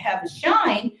to have a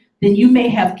shine, then you may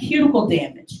have cuticle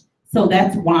damage. So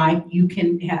that's why you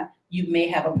may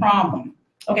have a problem.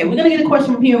 Okay, we're going to get a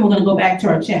question from here and we're going to go back to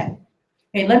our chat.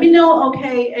 Okay, let me know,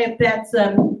 okay, if that's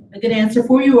a good answer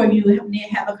for you, or if you need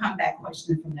to have a comeback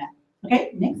question from that.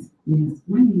 Okay, next. Yes,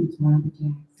 my name is Rhonda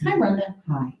Jackson. Hi, Rhonda.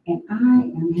 Hi, and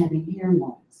I am having hair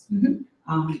loss. Mhm.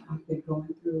 I've been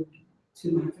going through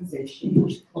to my physician,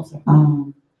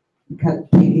 because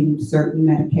taking certain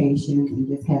medications and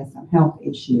just had some health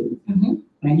issues. Mhm.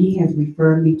 And he has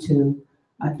referred me to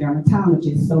a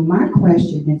dermatologist. So my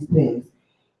question is this: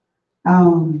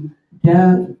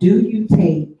 do you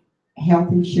take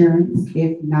health insurance?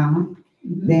 If not,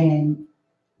 then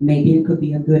maybe it could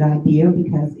be a good idea,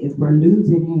 because if we're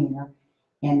losing hair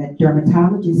and the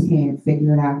dermatologist can't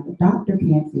figure it out, the doctor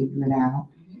can't figure it out,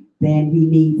 then we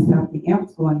need something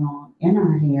else going on in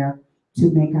our hair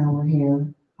to make our hair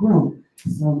grow.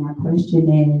 So my question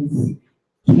is,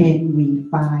 can we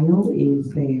file?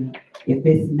 Is there, if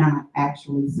it's not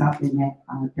actually something that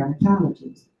our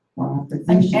dermatologist or our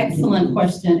physician? Excellent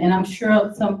question, and I'm sure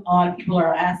a lot of people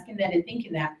are asking that and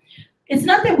thinking that. It's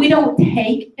not that we don't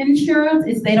take insurance,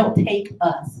 it's they don't take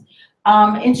us.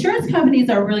 Insurance companies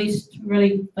are really,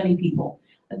 really funny people.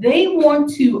 They want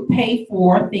to pay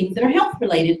for things that are health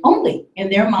related only. In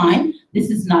their mind, this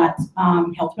is not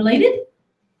health related,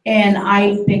 and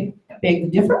I beg to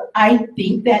differ. I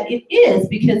think that it is,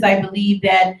 because I believe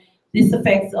that this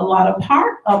affects a lot of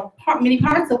many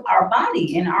parts of our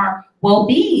body and our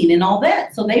well-being and all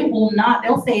that. So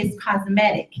they'll say it's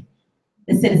cosmetic.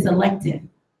 They said it's elective.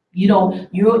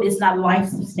 It's not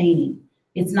life-sustaining.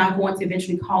 It's not going to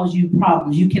eventually cause you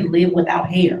problems. You can live without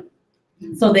hair.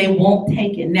 So they won't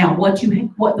take it. Now,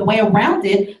 the way around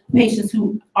it, patients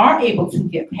who are able to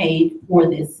get paid for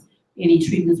this, any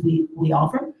treatments we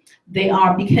offer,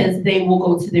 because they will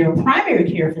go to their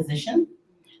primary care physician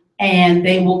and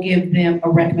they will give them a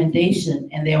recommendation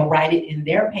and they'll write it in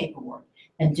their paperwork.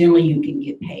 And generally you can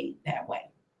get paid that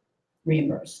way,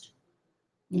 reimbursed.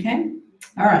 Okay,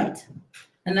 all right.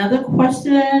 Another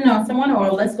question or someone,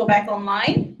 or let's go back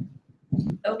online.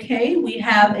 Okay, we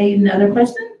have another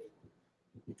question.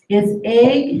 Is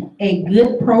egg a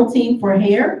good protein for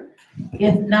hair?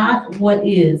 If not, what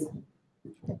is?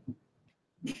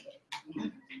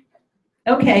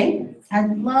 Okay, I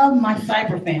love my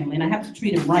cyber family, and I have to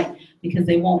treat them right, because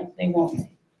they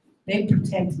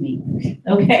protect me.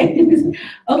 Okay,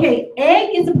 okay, egg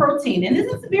is a protein, and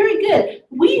this is very good.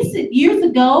 Years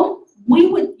ago, we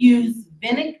would use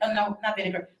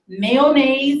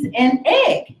mayonnaise and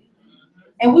egg,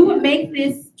 and we would make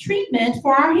this treatment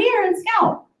for our hair and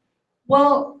scalp.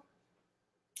 Well,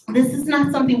 this is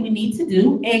not something we need to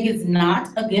do. Egg is not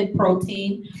a good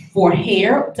protein for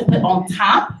hair to put on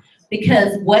top,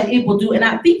 because what it will do, and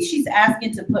I think she's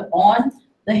asking to put on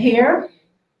the hair,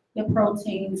 the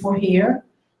protein for hair.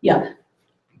 Yeah.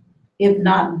 If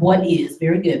not, what is?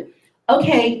 Very good.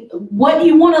 Okay, what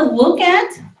you want to look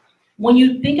at when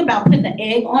you think about putting the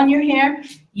egg on your hair,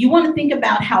 you want to think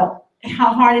about how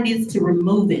hard it is to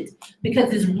remove it,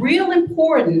 because it's real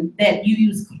important that you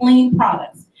use clean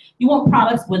products. You want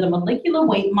products with a molecular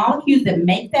weight, molecules that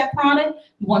make that product.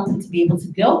 You want them to be able to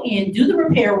go in, do the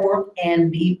repair work,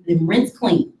 and be rinse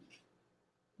clean.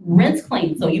 Rinse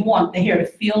clean. So you want the hair to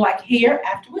feel like hair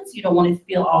afterwards. You don't want it to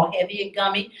feel all heavy and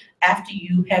gummy after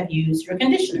you have used your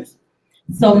conditioners.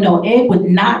 So no, egg would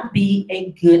not be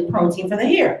a good protein for the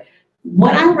hair.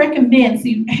 What I recommend,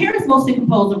 hair is mostly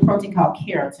composed of a protein called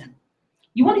keratin.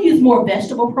 You want to use more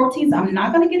vegetable proteins. I'm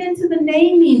not going to get into the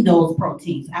naming those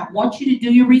proteins. I want you to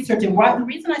do your research. And the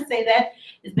reason I say that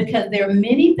is because there are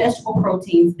many vegetable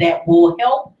proteins that will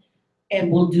help and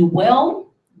will do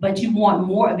well, but you want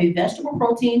more of a vegetable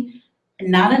protein,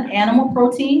 not an animal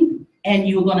protein, and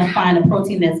you're going to find a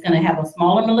protein that's going to have a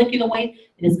smaller molecular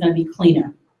weight and it's going to be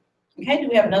cleaner. Okay, do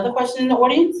we have another question in the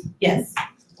audience? Yes.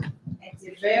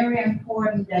 It's very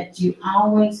important that you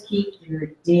always keep your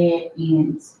dead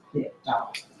ends clipped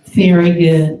off. Very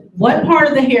good. What part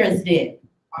of the hair is dead?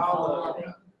 All of it.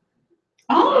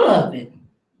 All of it.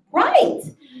 Right.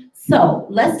 So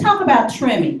let's talk about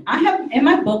trimming. I have in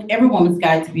my book, Every Woman's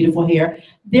Guide to Beautiful Hair,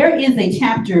 there is a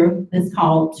chapter that's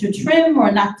called To Trim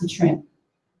or Not to Trim.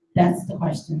 That's the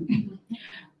question.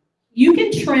 You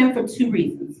can trim for two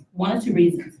reasons, one or two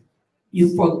reasons.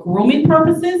 For grooming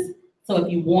purposes. So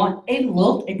if you want a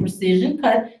look, a precision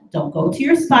cut, don't go to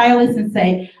your stylist and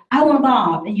say, I want a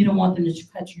bob, and you don't want them to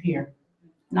cut your hair.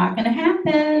 Not gonna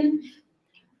happen.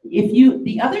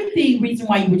 The other reason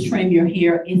why you would trim your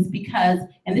hair is because,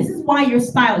 and this is why your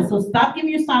stylist, so stop giving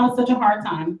your stylist such a hard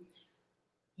time.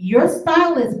 Your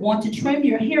stylists want to trim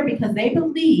your hair because they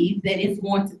believe that it's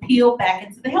going to peel back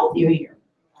into the healthier hair.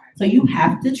 So you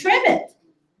have to trim it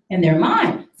in their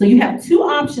mind. So you have two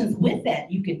options with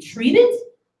that. You can treat it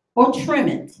or trim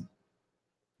it.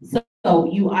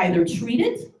 So you either treat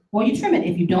it or you trim it.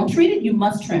 If you don't treat it, you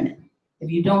must trim it.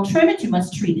 If you don't trim it, you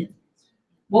must treat it.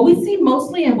 What we see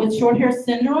mostly and with short hair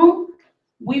syndrome,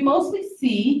 we mostly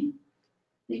see,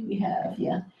 we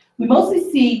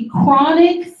mostly see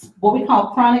chronic, what we call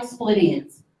chronic split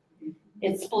ends.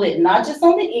 It's split not just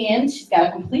on the end, she's got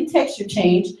a complete texture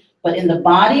change, but in the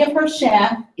body of her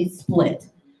shaft, it's split.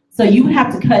 So you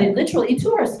have to cut it literally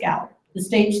to her scalp, the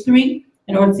stage 3,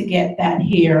 in order to get that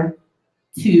hair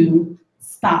to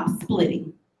stop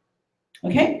splitting.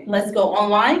 Okay, let's go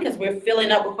online because we're filling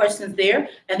up with questions there,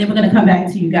 and then we're going to come back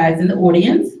to you guys in the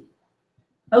audience.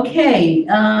 Okay,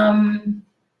 all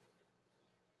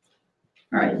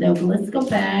right, now let's go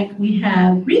back. We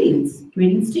have greetings.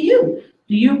 Greetings to you.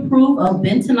 Do you approve of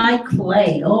bentonite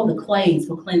clay? Oh, the clays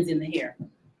for cleansing the hair.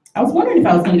 I was wondering if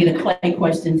I was going to get a clay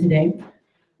question today,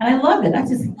 and I love it. I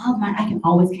just love I can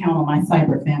always count on my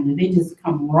cyber family. They just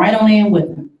come right on in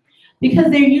with them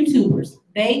because they're YouTubers.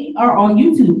 They are on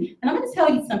YouTube. And I'm going to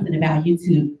tell you something about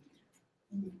YouTube.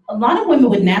 A lot of women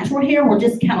with natural hair were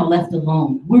just kind of left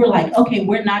alone. We were like, okay,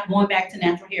 we're not going back to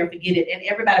natural hair, forget it. And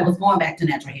everybody was going back to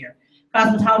natural hair.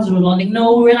 Cosmetologists were like,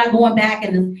 no, we're not going back.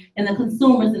 And the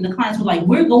consumers and the clients were like,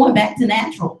 we're going back to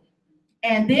natural.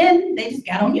 And then they just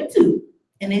got on YouTube.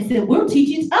 And they said, we'll teach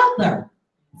each other.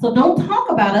 So don't talk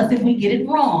about us if we get it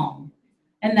wrong.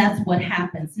 And that's what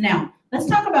happens. Now, let's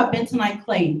talk about bentonite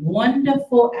clay.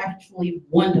 Wonderful, actually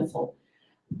wonderful.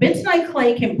 Bentonite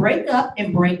clay can break up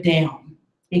and break down.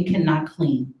 It cannot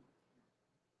clean.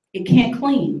 It can't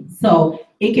clean. So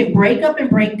it can break up and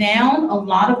break down a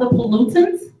lot of the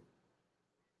pollutants,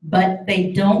 but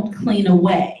they don't clean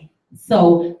away.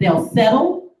 So they'll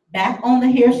settle back on the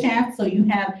hair shaft, so you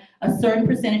have a certain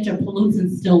percentage of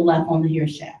pollutants still left on the hair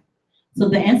shaft. So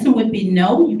the answer would be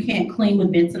no, you can't clean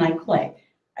with bentonite clay.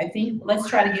 I think, let's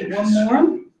try to get one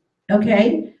more.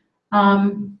 Okay,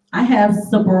 I have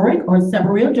seborrheic or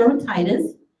seborrheic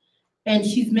dermatitis, and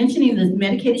she's mentioning the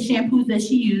medicated shampoos that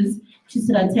she used. She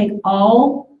said, I take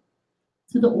all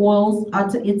to the oils,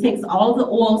 it takes all the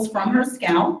oils from her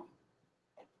scalp.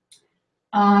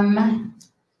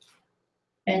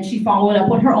 And she followed up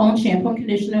with her own shampoo and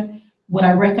conditioner. Would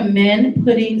I recommend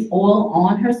putting oil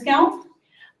on her scalp?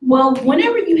 Well,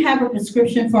 whenever you have a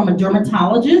prescription from a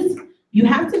dermatologist, you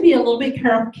have to be a little bit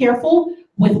careful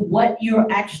with what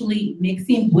you're actually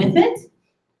mixing with it.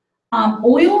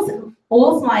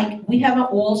 Oils like, we have an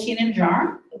oil sheet in a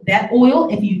jar. That oil,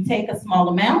 if you take a small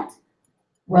amount,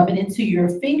 rub it into your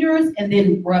fingers and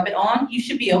then rub it on, you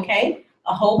should be okay.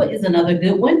 Jojoba is another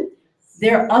good one.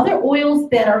 There are other oils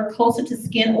that are closer to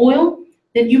skin oil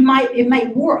that it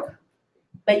might work.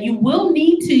 But you will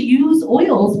need to use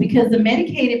oils because the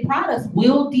medicated products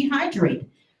will dehydrate.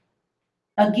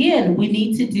 Again, we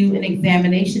need to do an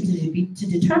examination to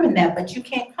determine that, but you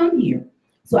can't come here.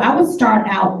 So I would start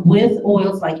out with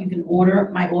oils, like you can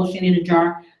order my oil sheet in a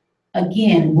jar.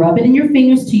 Again, rub it in your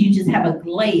fingers till you just have a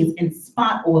glaze, and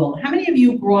spot oil. How many of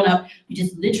you growing up, you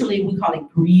just literally, we call it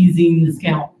greasing the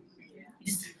scalp.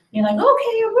 You're like,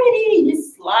 okay, you're ready. You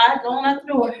just slide on out the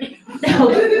door. No,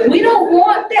 we don't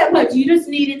want that much. You just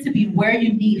need it to be where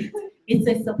you need it. It's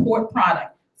a support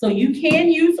product. So you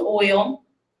can use oil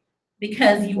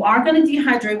because you are going to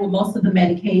dehydrate with most of the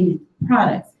medicated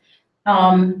products.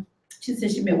 She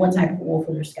said she meant one type of oil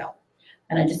for her scalp.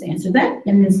 And I just answered that.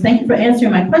 And then thank you for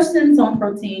answering my questions on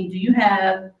protein. Do you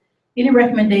have any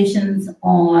recommendations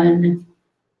on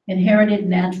inherited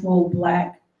natural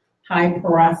black high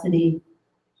porosity?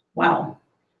 Wow,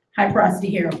 high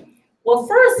porosity hair. Well,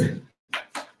 first,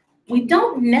 we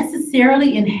don't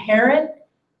necessarily inherit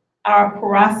our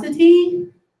porosity.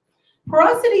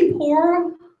 Porosity,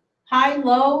 poor, high,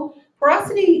 low.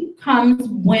 Porosity comes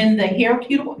when the hair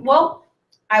cuticle, well,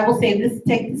 I will say this,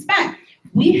 take this back.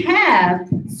 We have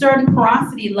certain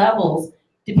porosity levels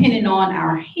depending on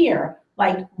our hair,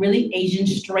 like really Asian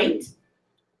straight,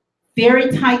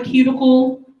 very tight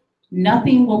cuticle,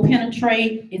 Nothing will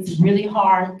penetrate. It's really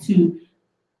hard to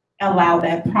allow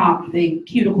the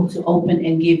cuticle to open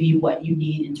and give you what you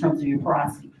need in terms of your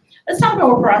porosity. Let's talk about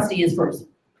what porosity is first.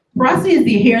 Porosity is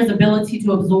the hair's ability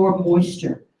to absorb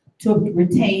moisture, to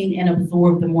retain and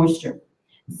absorb the moisture.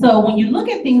 So when you look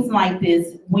at things like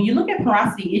this, when you look at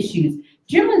porosity issues,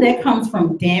 generally that comes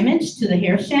from damage to the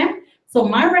hair shaft. So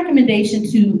my recommendation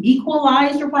to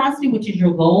equalize your porosity, which is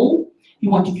your goal, you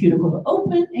want your cuticle to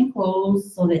open and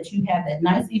close so that you have that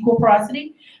nice equal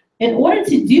porosity. In order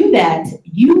to do that,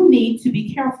 you need to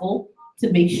be careful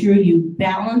to make sure you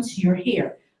balance your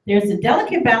hair. There's a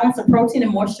delicate balance of protein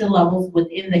and moisture levels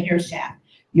within the hair shaft.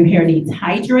 Your hair needs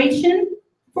hydration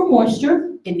for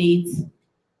moisture. It needs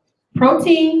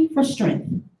protein for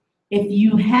strength. If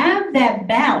you have that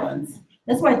balance,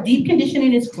 that's why deep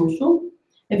conditioning is crucial.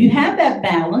 If you have that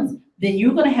balance, then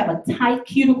you're going to have a tight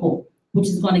cuticle, which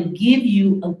is going to give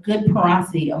you a good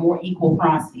porosity, a more equal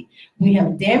porosity. We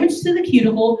have damage to the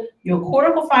cuticle, your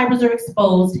cortical fibers are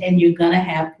exposed, and you're going to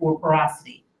have poor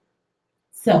porosity.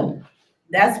 So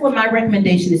that's what my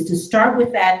recommendation is, to start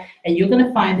with that, and you're going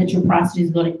to find that your porosity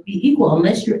is going to be equal.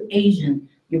 Unless you're Asian,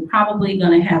 you're probably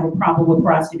going to have a problem with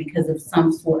porosity because of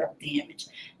some sort of damage.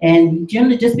 And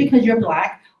generally, just because you're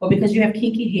Black or because you have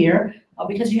kinky hair or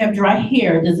because you have dry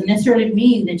hair doesn't necessarily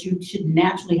mean that you should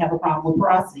naturally have a problem with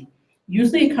porosity.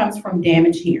 Usually it comes from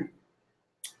damage here.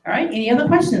 All right, any other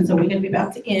questions? So we're going to be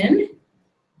about to end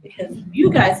because you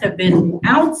guys have been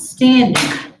outstanding.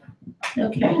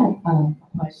 Okay. I have a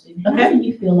question. Okay. How do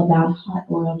you feel about hot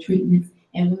oil treatments?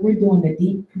 And when we're doing the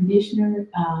deep conditioner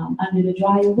under the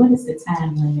dryer, what is the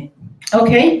time limit?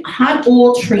 Okay, hot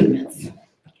oil treatments.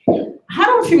 Hot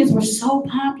oil treatments were so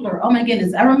popular. Oh my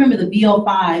goodness, I remember the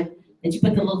VO5 that you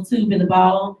put the little tube in the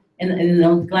bottle and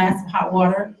the glass of hot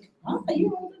water. Oh,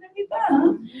 you older than me,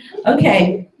 huh?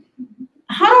 Okay.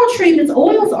 Hot oil treatments,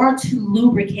 oils are to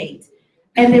lubricate,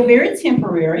 and they're very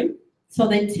temporary. So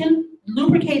they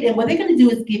lubricate, and what they're going to do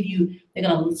is they're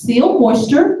going to seal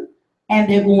moisture, and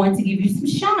they're going to give you some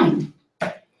shine,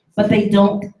 but they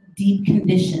don't deep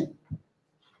condition.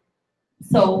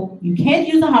 So you can't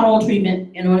use a hot oil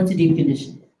treatment in order to deep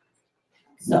condition.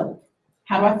 So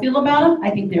how do I feel about them? I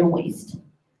think they're a waste.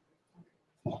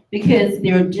 Because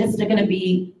they're going to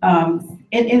be,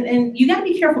 and you got to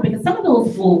be careful because some of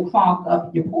those will clog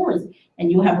up your pores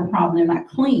and you'll have a problem. They're not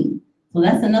clean. So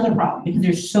that's another problem because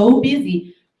they're so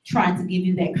busy trying to give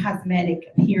you that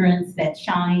cosmetic appearance, that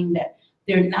shine, that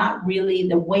they're not really,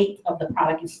 the weight of the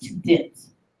product is too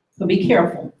dense. So be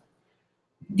careful.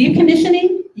 Deep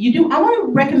conditioning, I want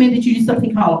to recommend that you do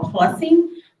something called plussing.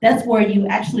 That's where you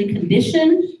actually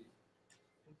condition.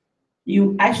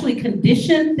 You actually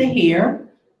condition the hair,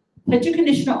 put your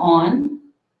conditioner on,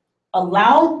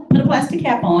 put a plastic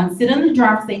cap on, sit under the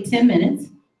dryer for say 10 minutes,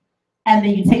 and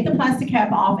then you take the plastic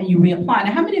cap off and you reapply.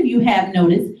 Now, how many of you have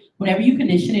noticed whenever you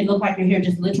condition, it looks like your hair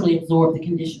just literally absorbed the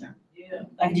conditioner? Yeah.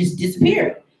 Like it just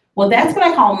disappeared. Well, that's what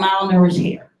I call malnourished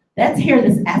hair. That's hair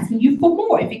that's asking you for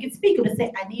more. If it can speak, it would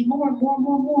say, I need more and more and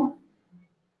more and more.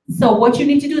 So what you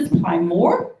need to do is apply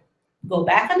more, go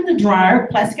back under the dryer,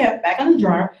 plastic cap back under the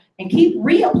dryer, and keep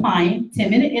reapplying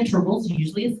 10-minute intervals,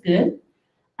 usually it's good,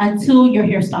 until your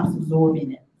hair stops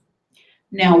absorbing it.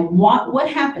 Now, what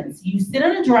happens? You sit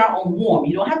on the dryer on warm.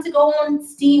 You don't have to go on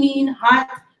steaming, hot,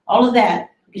 all of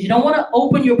that, because you don't want to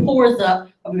open your pores up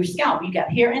of your scalp. You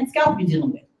got hair and scalp you're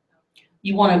dealing with.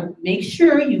 You want to make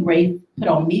sure you put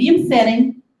on medium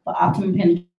setting for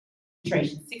optimum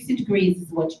penetration. 60 degrees is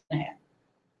what you're going to have.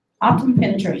 Optimum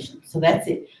penetration. So that's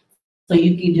it. So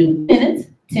you can do minutes,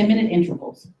 10-minute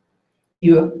intervals.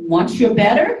 Once you're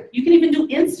better, you can even do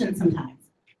instant sometimes.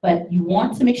 But you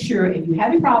want to make sure if you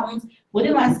have any problems with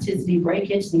elasticity,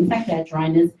 breakage, things like that,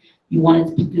 dryness, you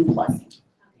want to do plussing.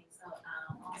 Okay, so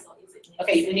also is it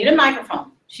Okay, you need a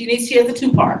microphone. She has a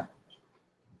two-part.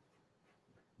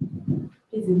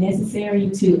 Is it necessary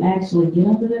to actually get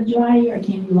under the dryer, or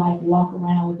can you like walk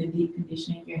around with a deep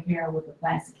conditioner in your hair with a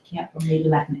plastic cap for maybe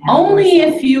like an hour? Only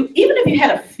even if you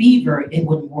had a fever, it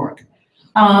wouldn't work.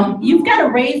 You've got to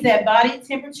raise that body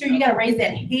temperature. You got to raise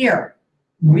that hair,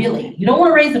 really. You don't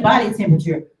want to raise the body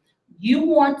temperature. You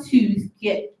want to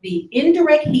get the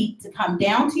indirect heat to come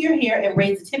down to your hair and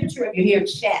raise the temperature of your hair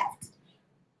shaft.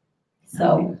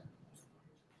 So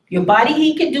your body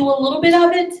heat can do a little bit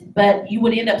of it, but you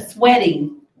would end up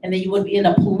sweating, and then you would end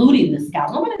up polluting the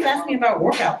scalp. Nobody's asking about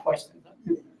workout questions.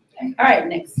 All right,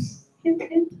 next.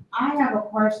 I have a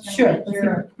question. Sure. With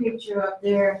your picture up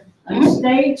there, on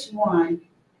stage 1,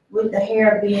 with the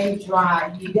hair being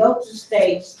dry, you go to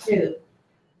stage 2.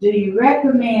 Do you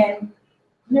recommend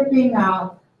clipping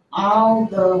out all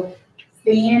the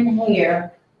thin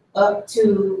hair up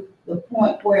to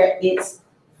point where it's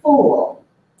full.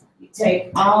 You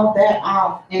take all that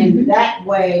off, and that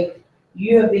way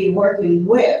you'll be working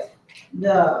with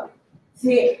the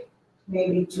thick,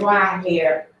 maybe dry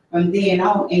hair from then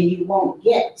on, and you won't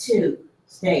get to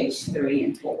stage 3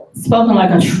 and 4. Spoken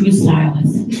like a true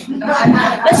stylist.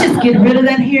 Let's just get rid of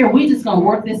that hair. We just gonna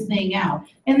work this thing out.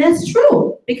 And that's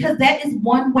true, because that is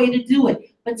one way to do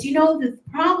it. But you know, the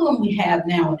problem we have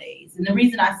nowadays, and the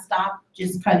reason I stopped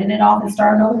just cutting it off and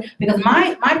starting over, because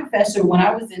my professor, when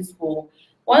I was in school,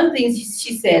 one of the things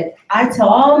she said, I tell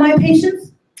all my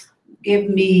patients, give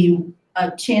me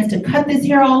a chance to cut this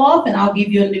hair all off and I'll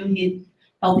give you a new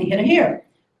healthy head of hair.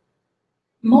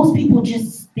 Most people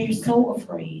just, they're so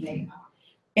afraid.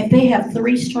 If they have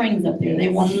 3 strings up there, they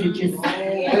want you to just,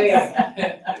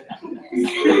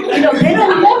 you know, they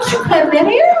don't want you cutting that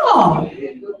hair off.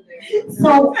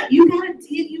 So you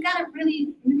gotta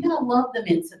love them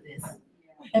into this.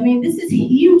 I mean, this is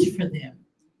huge for them.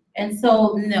 And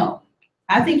so, no,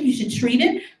 I think you should treat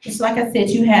it. Just like I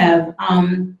said, you have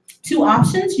 2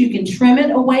 options. You can trim it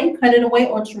away, cut it away,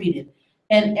 or treat it.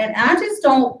 And I just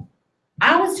don't,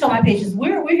 I always tell my patients,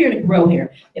 we're here to grow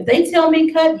hair. If they tell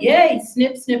me cut, yay,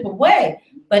 snip, snip away.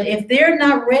 But if they're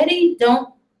not ready,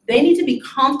 they need to be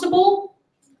comfortable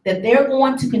that they're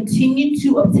going to continue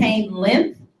to obtain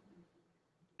length,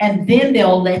 and then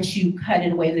they'll let you cut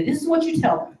it away. And this is what you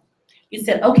tell them. You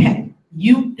said, okay,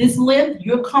 this length,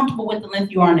 you're comfortable with the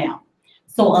length you are now.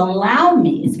 So allow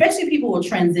me, especially people who are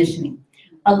transitioning,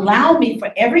 allow me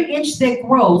for every inch that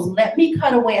grows, let me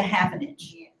cut away a ½ an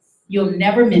inch. You'll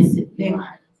never miss it.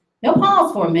 They'll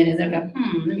pause for a minute. They'll go,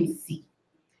 let me see.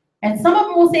 And some of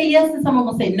them will say yes, and some of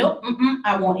them will say, nope,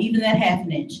 I want even that ½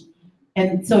 an inch.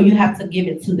 And so you have to give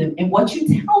it to them. And what you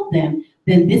tell them,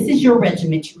 then this is your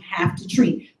regimen you have to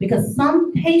treat. Because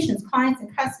some patients, clients,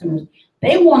 and customers,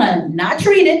 they want to not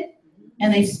treat it,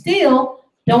 and they still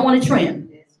don't want to trim.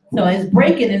 So it's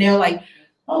breaking, and they're like,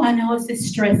 oh, I know, it's this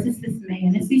stress, it's this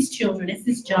man, it's these children, it's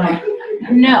this job.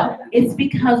 No, it's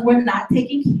because we're not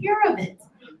taking care of it.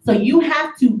 So you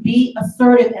have to be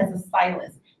assertive as a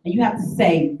stylist, and you have to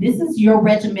say, this is your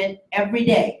regimen every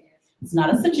day. It's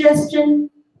not a suggestion,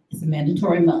 it's a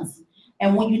mandatory must.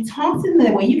 And when you talk to them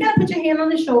that way, you gotta put your hand on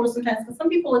their shoulder sometimes, because some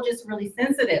people are just really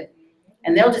sensitive.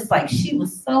 And they'll just like, she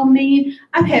was so mean.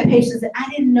 I've had patients that I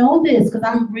didn't know this because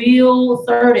I'm real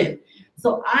assertive.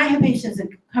 So I have patients that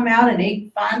come out and they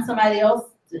find somebody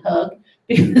else to hug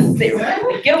because they were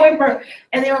like, get away from her.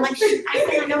 And they were like, I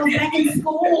feel like I was back in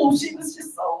school. She was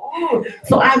just so rude.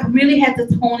 So I really had to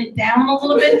tone it down a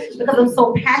little bit because I'm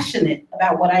so passionate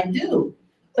about what I do.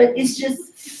 But it's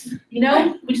just, you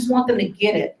know, we just want them to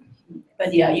get it.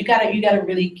 But yeah, you gotta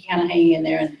really kind of hang in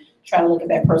there and try to look at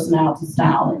that personality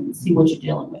style and see what you're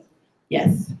dealing with.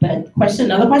 Yes, but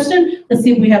another question? Let's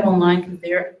see if we have online, because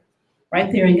they're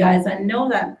right there. And guys, I know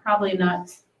that probably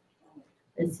not,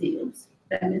 let's see, oops,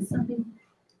 that is something.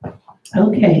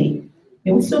 Okay,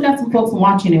 and we still got some folks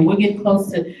watching, and we'll get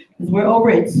close to, because we're over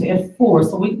at 4,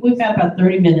 so we've got about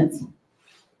 30 minutes.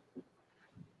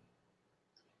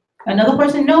 Another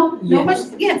question? No? No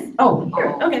question? Yes. Oh,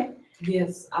 here. Okay.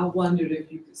 Yes, I wondered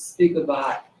if you could speak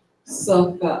about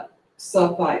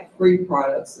sulfite-free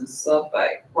products and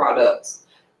sulfite products,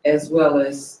 as well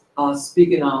as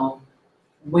speaking on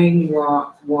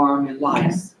wingworm and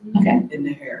lice in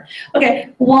the hair.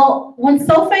 Okay, well, when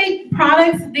sulfate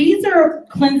products, these are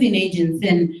cleansing agents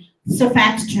and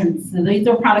surfactants. So these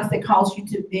are products that cause you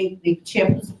to they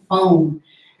produce foam.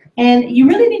 And you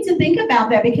really need to think about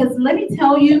that, because let me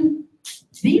tell you,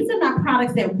 these are not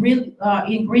products that really,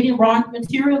 ingredient raw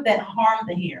material that harm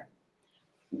the hair.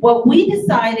 What we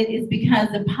decided is, because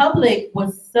the public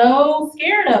was so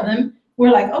scared of them,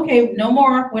 we're like, okay, no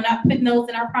more. We're not putting those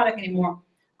in our product anymore.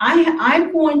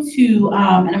 I'm going to,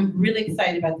 and I'm really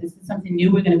excited about this. It's something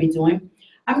new we're going to be doing.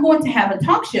 I'm going to have a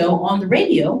talk show on the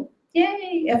radio,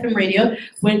 yay, FM radio,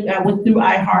 through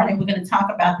iHeart, and we're going to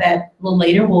talk about that a little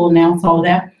later. We'll announce all of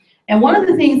that. And one of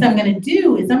the things I'm going to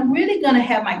do is I'm really going to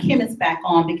have my chemist back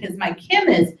on, because my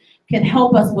chemist can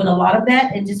help us with a lot of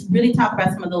that and just really talk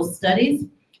about some of those studies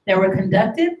that were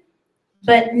conducted.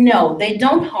 But no, they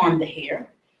don't harm the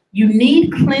hair. You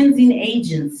need cleansing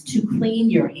agents to clean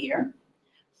your hair.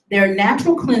 There are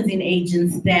natural cleansing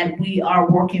agents that we are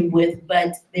working with,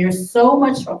 but there's so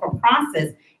much of a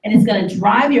process, and it's going to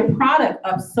drive your product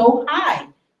up so high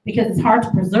because it's hard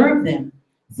to preserve them.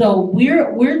 So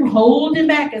we're holding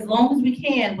back as long as we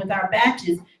can with our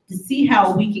batches to see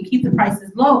how we can keep the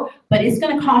prices low, but it's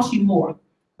going to cost you more.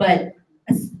 But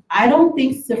I don't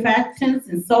think surfactants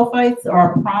and sulfites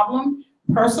are a problem.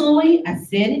 Personally, I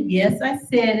said it. Yes, I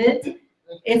said it.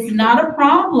 It's not a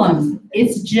problem.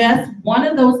 It's just one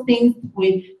of those things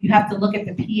where you have to look at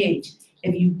the pH.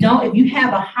 If you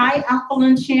have a high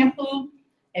alkaline shampoo,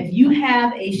 if you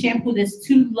have a shampoo that's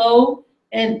too low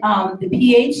in the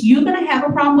pH, you're gonna have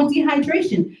a problem with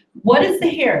dehydration. What is the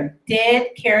hair?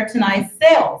 Dead keratinized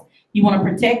cells. You wanna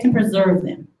protect and preserve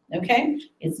them, okay?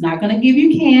 It's not gonna give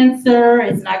you cancer.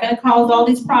 It's not gonna cause all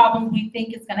these problems we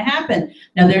think it's gonna happen.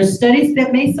 Now, there's studies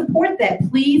that may support that.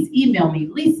 Please email me,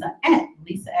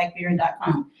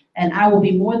 lisa@akbari.com, and I will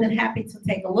be more than happy to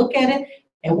take a look at it,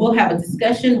 and we'll have a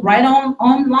discussion right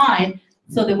online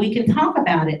so that we can talk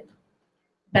about it.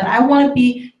 But I want to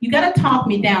be, you got to talk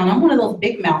me down. I'm one of those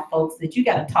big mouth folks that you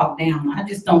got to talk down. I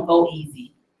just don't go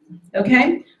easy.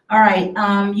 Okay? All right.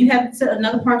 You have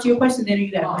another part to your question, then, or you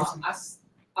got a question?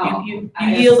 You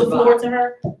yield the floor to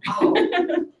her?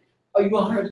 Oh, you want her to